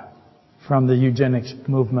out from the eugenics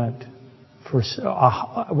movement?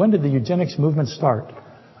 When did the eugenics movement start?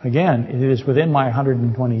 Again, it is within my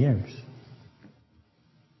 120 years.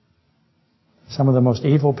 Some of the most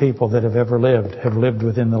evil people that have ever lived have lived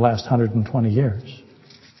within the last 120 years.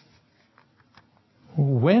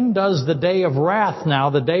 When does the day of wrath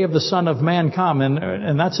now, the day of the Son of Man come?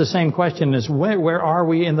 And that's the same question as where are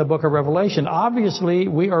we in the book of Revelation? Obviously,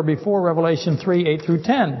 we are before Revelation 3:8 through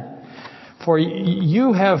 10. For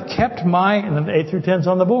you have kept my, and 8 through 10 is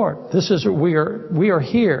on the board. This is, we are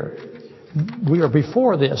here. We are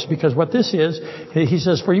before this, because what this is, he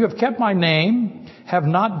says, for you have kept my name, have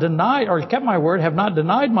not denied, or kept my word, have not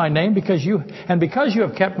denied my name, because you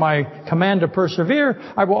have kept my command to persevere,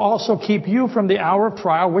 I will also keep you from the hour of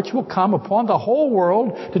trial, which will come upon the whole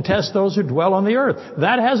world to test those who dwell on the earth.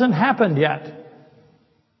 That hasn't happened yet.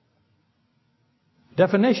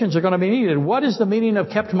 Definitions are going to be needed. What is the meaning of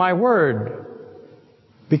kept my word?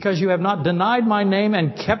 Because you have not denied my name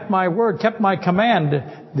and kept my word, kept my command,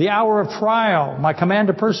 the hour of trial, my command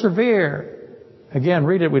to persevere. Again,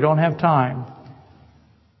 read it. We don't have time.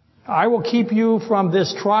 I will keep you from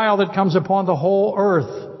this trial that comes upon the whole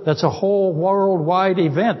earth. That's a whole worldwide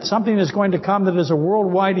event. Something is going to come that is a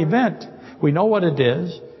worldwide event. We know what it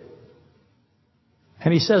is.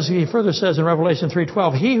 And he further says in Revelation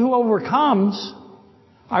 3:12, he who overcomes,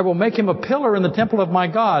 I will make him a pillar in the temple of my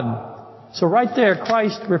God. So right there,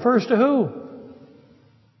 Christ refers to who?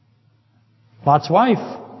 Lot's wife.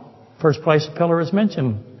 First place a pillar is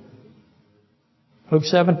mentioned. Luke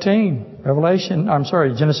 17,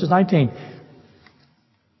 Genesis 19.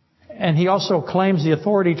 And he also claims the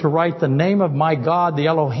authority to write the name of my God, the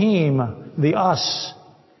Elohim, the us,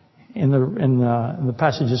 in the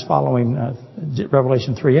passages following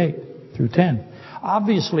Revelation 3:8 through 10.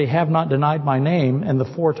 Obviously have not denied my name, and the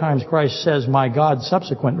 4 times Christ says my God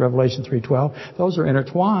subsequent, Revelation 3:12, those are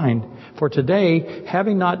intertwined. For today,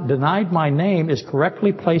 having not denied my name is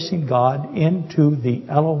correctly placing God into the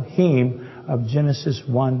Elohim of Genesis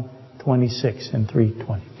 1:26 and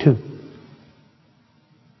 3:22.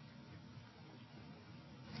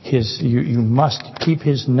 You must keep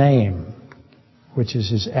His name, which is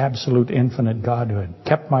His absolute infinite Godhood.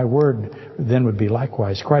 Kept my word, then would be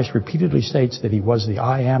likewise. Christ repeatedly states that He was the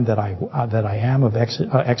I am that I am of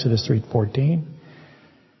Exodus 3:14.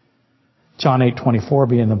 John 8:24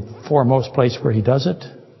 being the foremost place where He does it.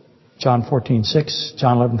 John 14:6,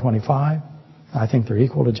 John 11:25. I think they're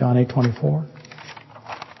equal to John 8:24.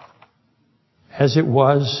 As it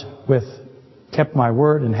was with kept my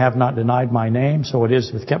word and have not denied my name, so it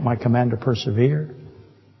is with kept my command to persevere,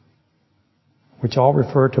 which all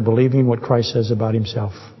refer to believing what Christ says about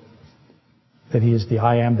Himself, that He is the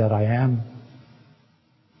I am that I am.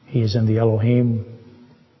 He is in the Elohim.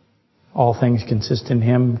 All things consist in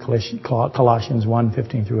Him, Colossians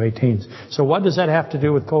 1:15 through 18. So what does that have to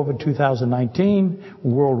do with COVID 2019,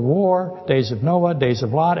 World War, days of Noah, days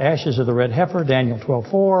of Lot, ashes of the red heifer, Daniel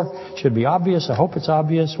 12:4? Should be obvious. I hope it's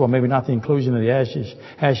obvious. Well, maybe not the inclusion of the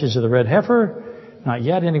ashes of the red heifer. Not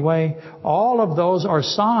yet, anyway. All of those are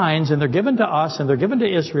signs, and they're given to us, and they're given to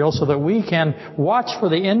Israel so that we can watch for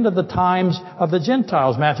the end of the times of the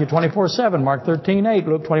Gentiles. Matthew 24:7, Mark 13:8,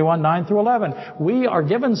 Luke 21:9 through 11. We are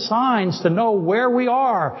given signs to know where we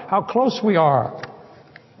are, how close we are.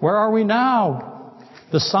 Where are we now?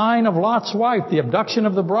 The sign of Lot's wife, the abduction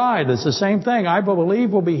of the bride, is the same thing. I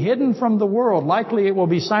believe will be hidden from the world. Likely it will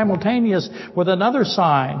be simultaneous with another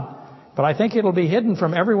sign. But I think it'll be hidden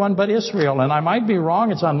from everyone but Israel. And I might be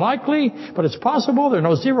wrong. It's unlikely, but it's possible. There are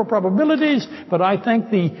no zero probabilities. But I think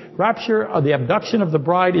the rapture or the abduction of the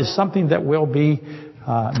bride is something that will be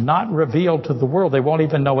not revealed to the world. They won't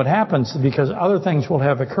even know what happens because other things will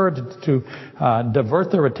have occurred to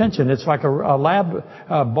divert their attention. It's like a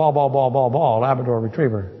Labrador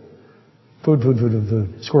retriever. Food.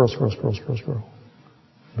 Squirrel.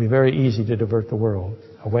 It'll be very easy to divert the world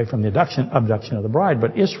away from the abduction of the bride,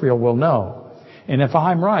 but Israel will know. And if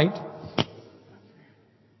I'm right,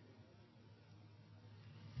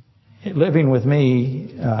 living with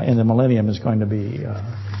me in the millennium is going to be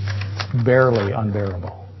barely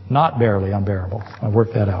unbearable. Not barely unbearable. I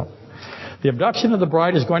worked that out. The abduction of the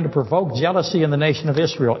bride is going to provoke jealousy in the nation of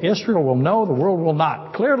Israel. Israel will know, the world will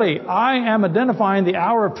not. Clearly, I am identifying the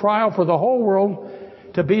hour of trial for the whole world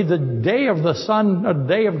to be the day of the Son, the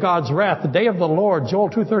day of God's wrath, the day of the Lord. Joel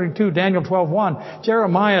 2:32, Daniel 12:1,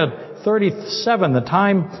 Jeremiah 37, the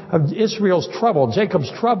time of Israel's trouble, Jacob's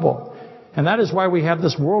trouble. And that is why we have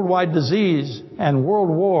this worldwide disease and world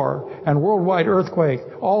war and worldwide earthquake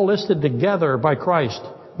all listed together by Christ.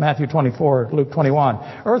 Matthew 24, Luke 21.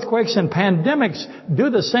 Earthquakes and pandemics do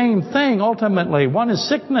the same thing ultimately. One is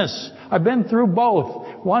sickness. I've been through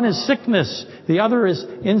both. One is sickness. The other is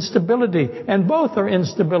instability. And both are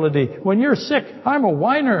instability. When you're sick, I'm a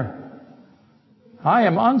whiner. I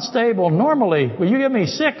am unstable normally. When you get me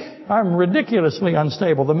sick, I'm ridiculously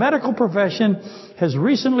unstable. The medical profession has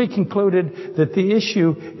recently concluded that the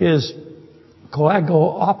issue is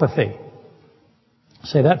coagulopathy.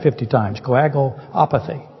 Say that 50 times.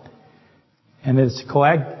 Coagulopathy. And it's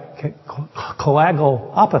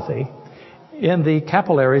coagulopathy in the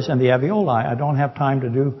capillaries and the alveoli. I don't have time to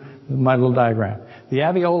do my little diagram. The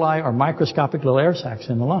alveoli are microscopic little air sacs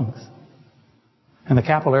in the lungs. And the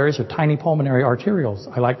capillaries are tiny pulmonary arterioles.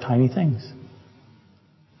 I like tiny things.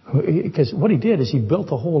 Because what he did is he built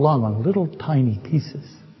the whole lung on little tiny pieces.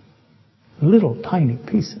 Little tiny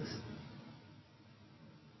pieces.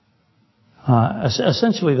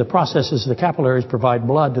 Essentially, the process is the capillaries provide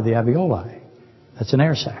blood to the alveoli. That's an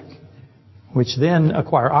air sac, which then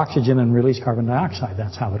acquire oxygen and release carbon dioxide.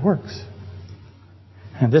 That's how it works.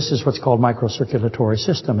 And this is what's called microcirculatory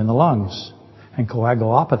system in the lungs. And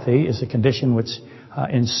coagulopathy is a condition which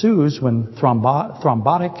ensues when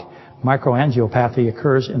thrombotic microangiopathy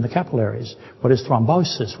occurs in the capillaries. What is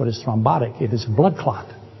thrombosis? What is thrombotic? It is a blood clot.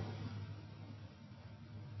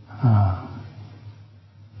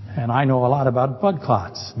 And I know a lot about blood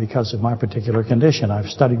clots because of my particular condition. I've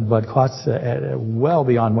studied blood clots well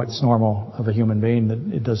beyond what's normal of a human being, that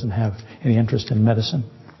it doesn't have any interest in medicine.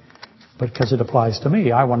 But because it applies to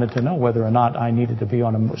me, I wanted to know whether or not I needed to be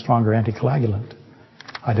on a stronger anticoagulant.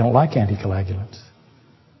 I don't like anticoagulants.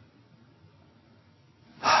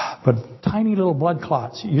 But tiny little blood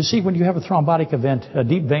clots. You see, when you have a thrombotic event, a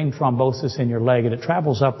deep vein thrombosis in your leg, and it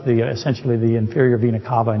travels up essentially the inferior vena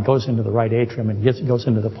cava and goes into the right atrium and goes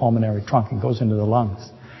into the pulmonary trunk and goes into the lungs.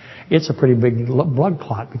 It's a pretty big blood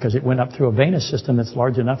clot because it went up through a venous system that's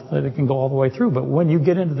large enough that it can go all the way through. But when you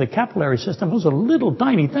get into the capillary system, those are little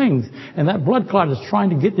tiny things. And that blood clot is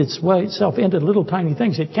trying to get itself into little tiny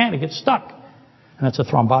things. It can't. It gets stuck. And that's a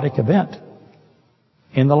thrombotic event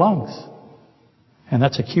in the lungs. And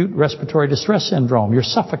that's acute respiratory distress syndrome. You're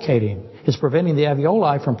suffocating. It's preventing the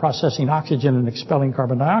alveoli from processing oxygen and expelling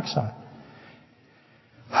carbon dioxide.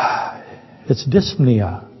 It's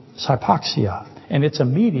dyspnea, it's hypoxia, and it's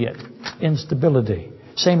immediate instability.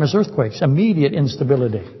 Same as earthquakes, immediate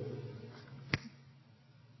instability.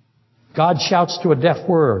 God shouts to a deaf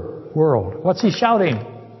world. What's he shouting?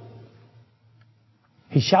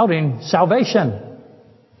 He's shouting salvation.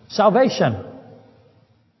 Salvation.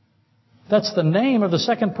 That's the name of the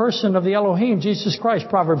second person of the Elohim, Jesus Christ,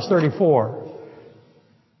 Proverbs 34.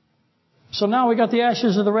 So now we got the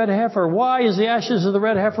ashes of the red heifer. Why is the ashes of the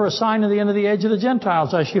red heifer a sign of the end of the age of the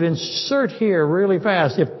Gentiles? I should insert here really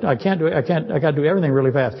fast. If I got to do everything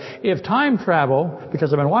really fast. If time travel,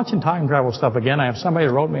 because I've been watching time travel stuff again, I have somebody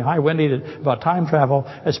that wrote me, hi Wendy, about time travel,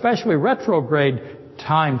 especially retrograde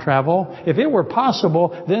time travel. If it were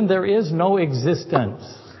possible, then there is no existence.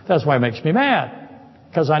 That's why it makes me mad.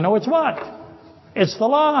 Because I know it's what? It's the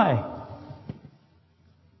lie.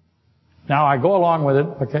 Now I go along with it,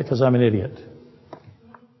 okay, because I'm an idiot.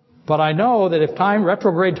 But I know that if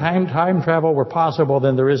retrograde time travel were possible,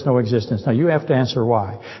 then there is no existence. Now you have to answer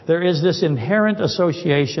why. There is this inherent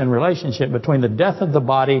relationship between the death of the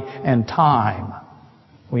body and time.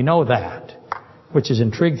 We know that, which has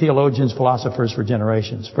intrigued theologians, philosophers for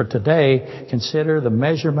generations. For today, consider the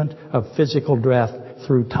measurement of physical death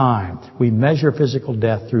through time. We measure physical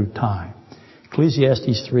death through time.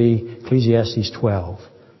 Ecclesiastes 3, Ecclesiastes 12.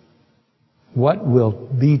 What will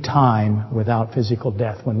be time without physical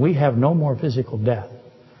death? When we have no more physical death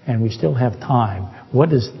and we still have time, what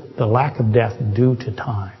does the lack of death do to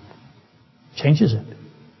time? Changes it.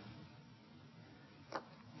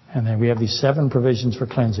 And then we have these 7 provisions for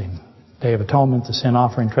cleansing. Day of Atonement, the sin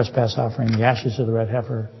offering, trespass offering, the ashes of the red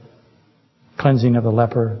heifer, cleansing of the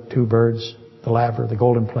leper, 2 birds, the laver, the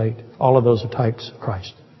golden plate. All of those are types of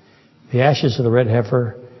Christ. The ashes of the red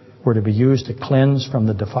heifer were to be used to cleanse from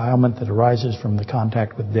the defilement that arises from the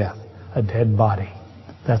contact with death, a dead body.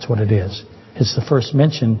 That's what it is. It's the first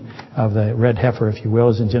mention of the red heifer, if you will,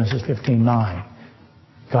 is in Genesis 15:9.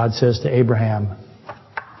 God says to Abraham,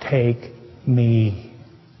 take me.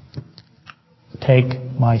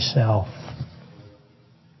 take myself.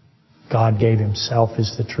 God gave Himself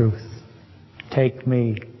as the truth. Take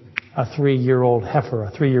me, a 3-year-old heifer,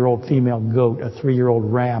 a 3-year-old female goat, a 3-year-old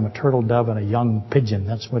ram, a turtle dove, and a young pigeon.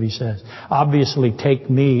 That's what He says. Obviously, take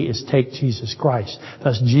me is take Jesus Christ.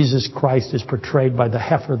 Thus, Jesus Christ is portrayed by the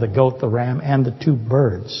heifer, the goat, the ram, and the 2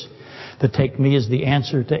 birds. The take me is the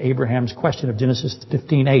answer to Abraham's question of Genesis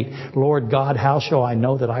 15:8. Lord God, how shall I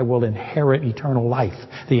know that I will inherit eternal life?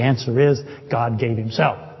 The answer is God gave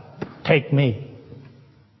Himself. Take me.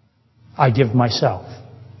 I give myself.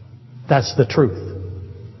 That's the truth.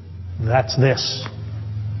 That's this.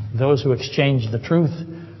 Those who exchange the truth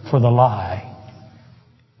for the lie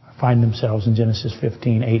find themselves in Genesis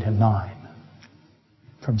 15:8 and 9.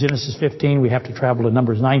 From Genesis 15, we have to travel to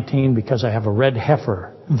Numbers 19 because I have a red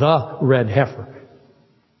heifer. The red heifer.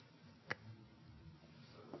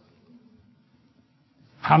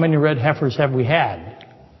 How many red heifers have we had?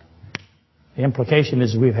 The implication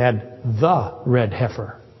is we've had the red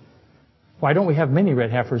heifer. Why don't we have many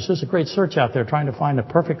red heifers? There's a great search out there trying to find a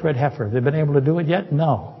perfect red heifer. Have they been able to do it yet?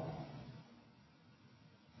 No.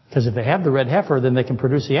 Because if they have the red heifer, then they can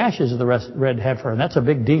produce the ashes of the red heifer, and that's a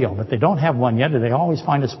big deal. But they don't have one yet, and they always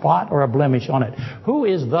find a spot or a blemish on it. Who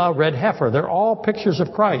is the red heifer? They're all pictures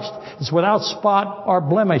of Christ. It's without spot or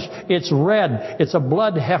blemish. It's red. It's a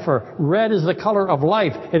blood heifer. Red is the color of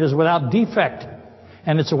life. It is without defect.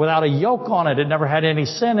 And it's without a yoke on it. It never had any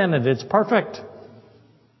sin in it. It's perfect.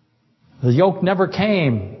 The yoke never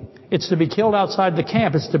came. It's to be killed outside the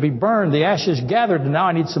camp. It's to be burned. The ashes gathered. And now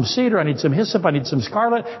I need some cedar. I need some hyssop. I need some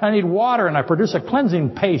scarlet. I need water. And I produce a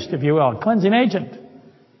cleansing paste, if you will, a cleansing agent.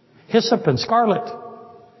 Hyssop and scarlet.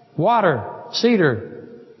 Water. Cedar.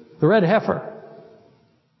 The red heifer.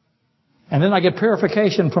 And then I get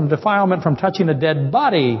purification from defilement from touching a dead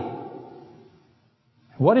body.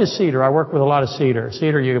 What is cedar? I work with a lot of cedar.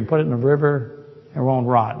 Cedar, you can put it in a river. It won't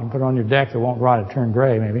rot. You can put it on your deck. It won't rot. It'll turn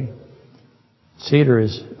gray, maybe. Cedar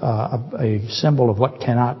is a symbol of what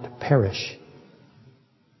cannot perish.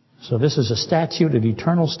 So this is a statute, an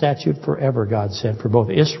eternal statute forever, God said, for both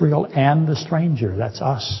Israel and the stranger. That's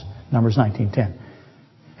us. Numbers 19:10.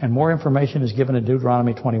 And more information is given in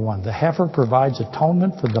Deuteronomy 21. The heifer provides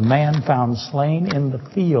atonement for the man found slain in the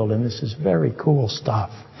field. And this is very cool stuff.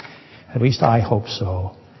 At least I hope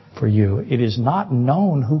so for you. It is not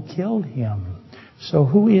known who killed him. So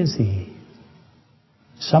who is he?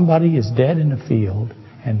 Somebody is dead in the field,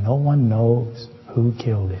 and no one knows who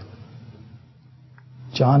killed him.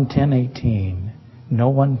 John 10:18. No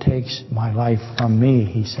one takes my life from me,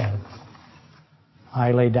 He said.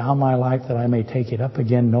 I lay down my life that I may take it up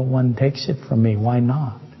again. No one takes it from me. Why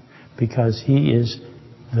not? Because He is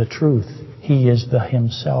the truth. He is the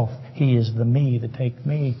Himself. He is the me, the take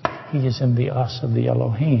me. He is in the us of the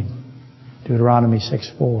Elohim. Deuteronomy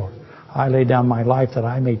 6:4. I lay down my life that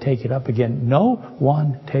I may take it up again. No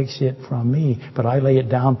one takes it from me, but I lay it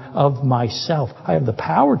down of myself. I have the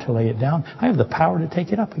power to lay it down. I have the power to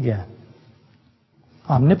take it up again.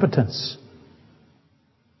 Omnipotence.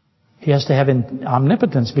 He has to have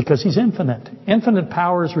omnipotence because He's infinite. Infinite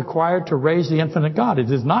power is required to raise the infinite God.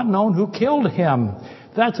 It is not known who killed Him.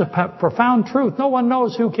 That's a profound truth. No one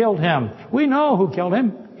knows who killed Him. We know who killed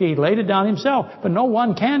Him. He laid it down Himself, but no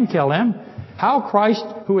one can kill Him. How Christ,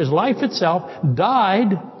 who is life itself,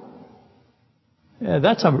 died,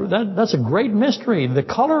 that's a great mystery. The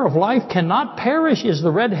color of life cannot perish is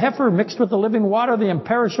the red heifer mixed with the living water, the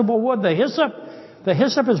imperishable wood, the hyssop. The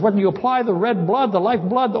hyssop is when you apply the red blood, the life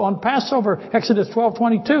blood on Passover, Exodus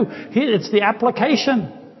 12:22. It's the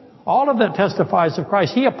application. All of that testifies of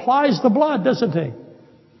Christ. He applies the blood, doesn't He?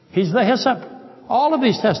 He's the hyssop. All of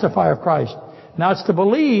these testify of Christ. Now it's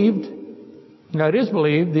believed, it is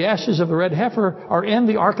believed, the ashes of the red heifer are in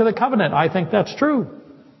the Ark of the Covenant. I think that's true.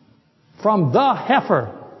 From the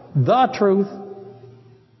heifer, the truth.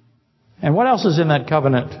 And what else is in that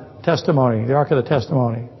covenant testimony, the Ark of the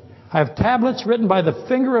Testimony? I have tablets written by the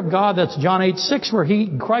finger of God. That's John 8:6, where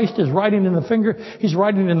Christ is writing in the finger. He's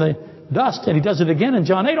writing in the dust, and He does it again in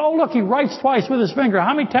John 8. Oh, look, He writes twice with His finger.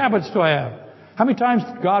 How many tablets do I have? How many times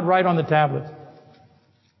did God write on the tablet?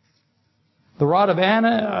 The rod of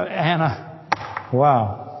Anna.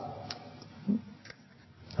 Wow.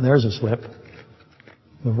 There's a slip.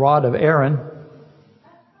 The rod of Aaron.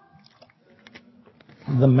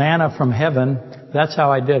 The manna from heaven. That's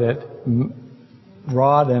how I did it.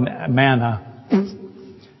 Rod and manna.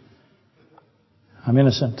 I'm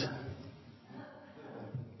innocent.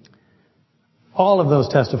 All of those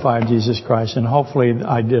testify of Jesus Christ, and hopefully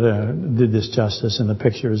I did this justice, and the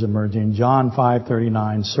picture is emerging. John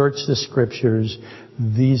 5:39. Search the Scriptures;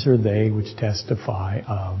 these are they which testify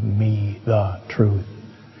of me, the truth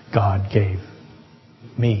God gave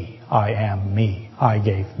Me. I am me. I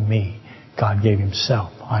gave me. God gave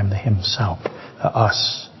himself. I'm the himself. The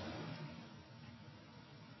us.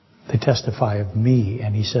 They testify of me.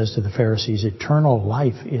 And he says to the Pharisees, eternal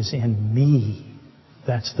life is in me.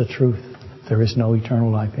 That's the truth. There is no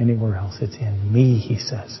eternal life anywhere else. It's in me, he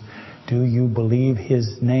says. Do you believe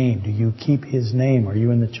his name? Do you keep his name? Are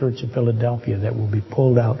you in the church of Philadelphia that will be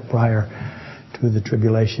pulled out prior to the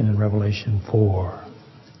tribulation in Revelation 4?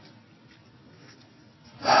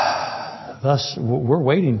 Thus, we're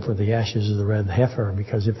waiting for the ashes of the red heifer,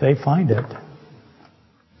 because if they find it,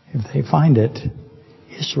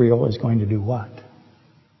 Israel is going to do what?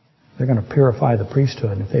 They're going to purify the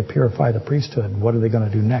priesthood. And if they purify the priesthood, what are they going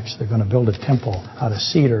to do next? They're going to build a temple out of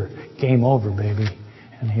cedar. Game over, baby.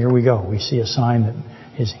 And here we go. We see a sign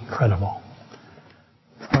that is incredible.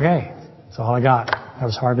 Okay, that's all I got. That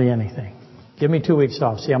was hardly anything. Give me 2 weeks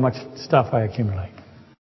off. See how much stuff I accumulate.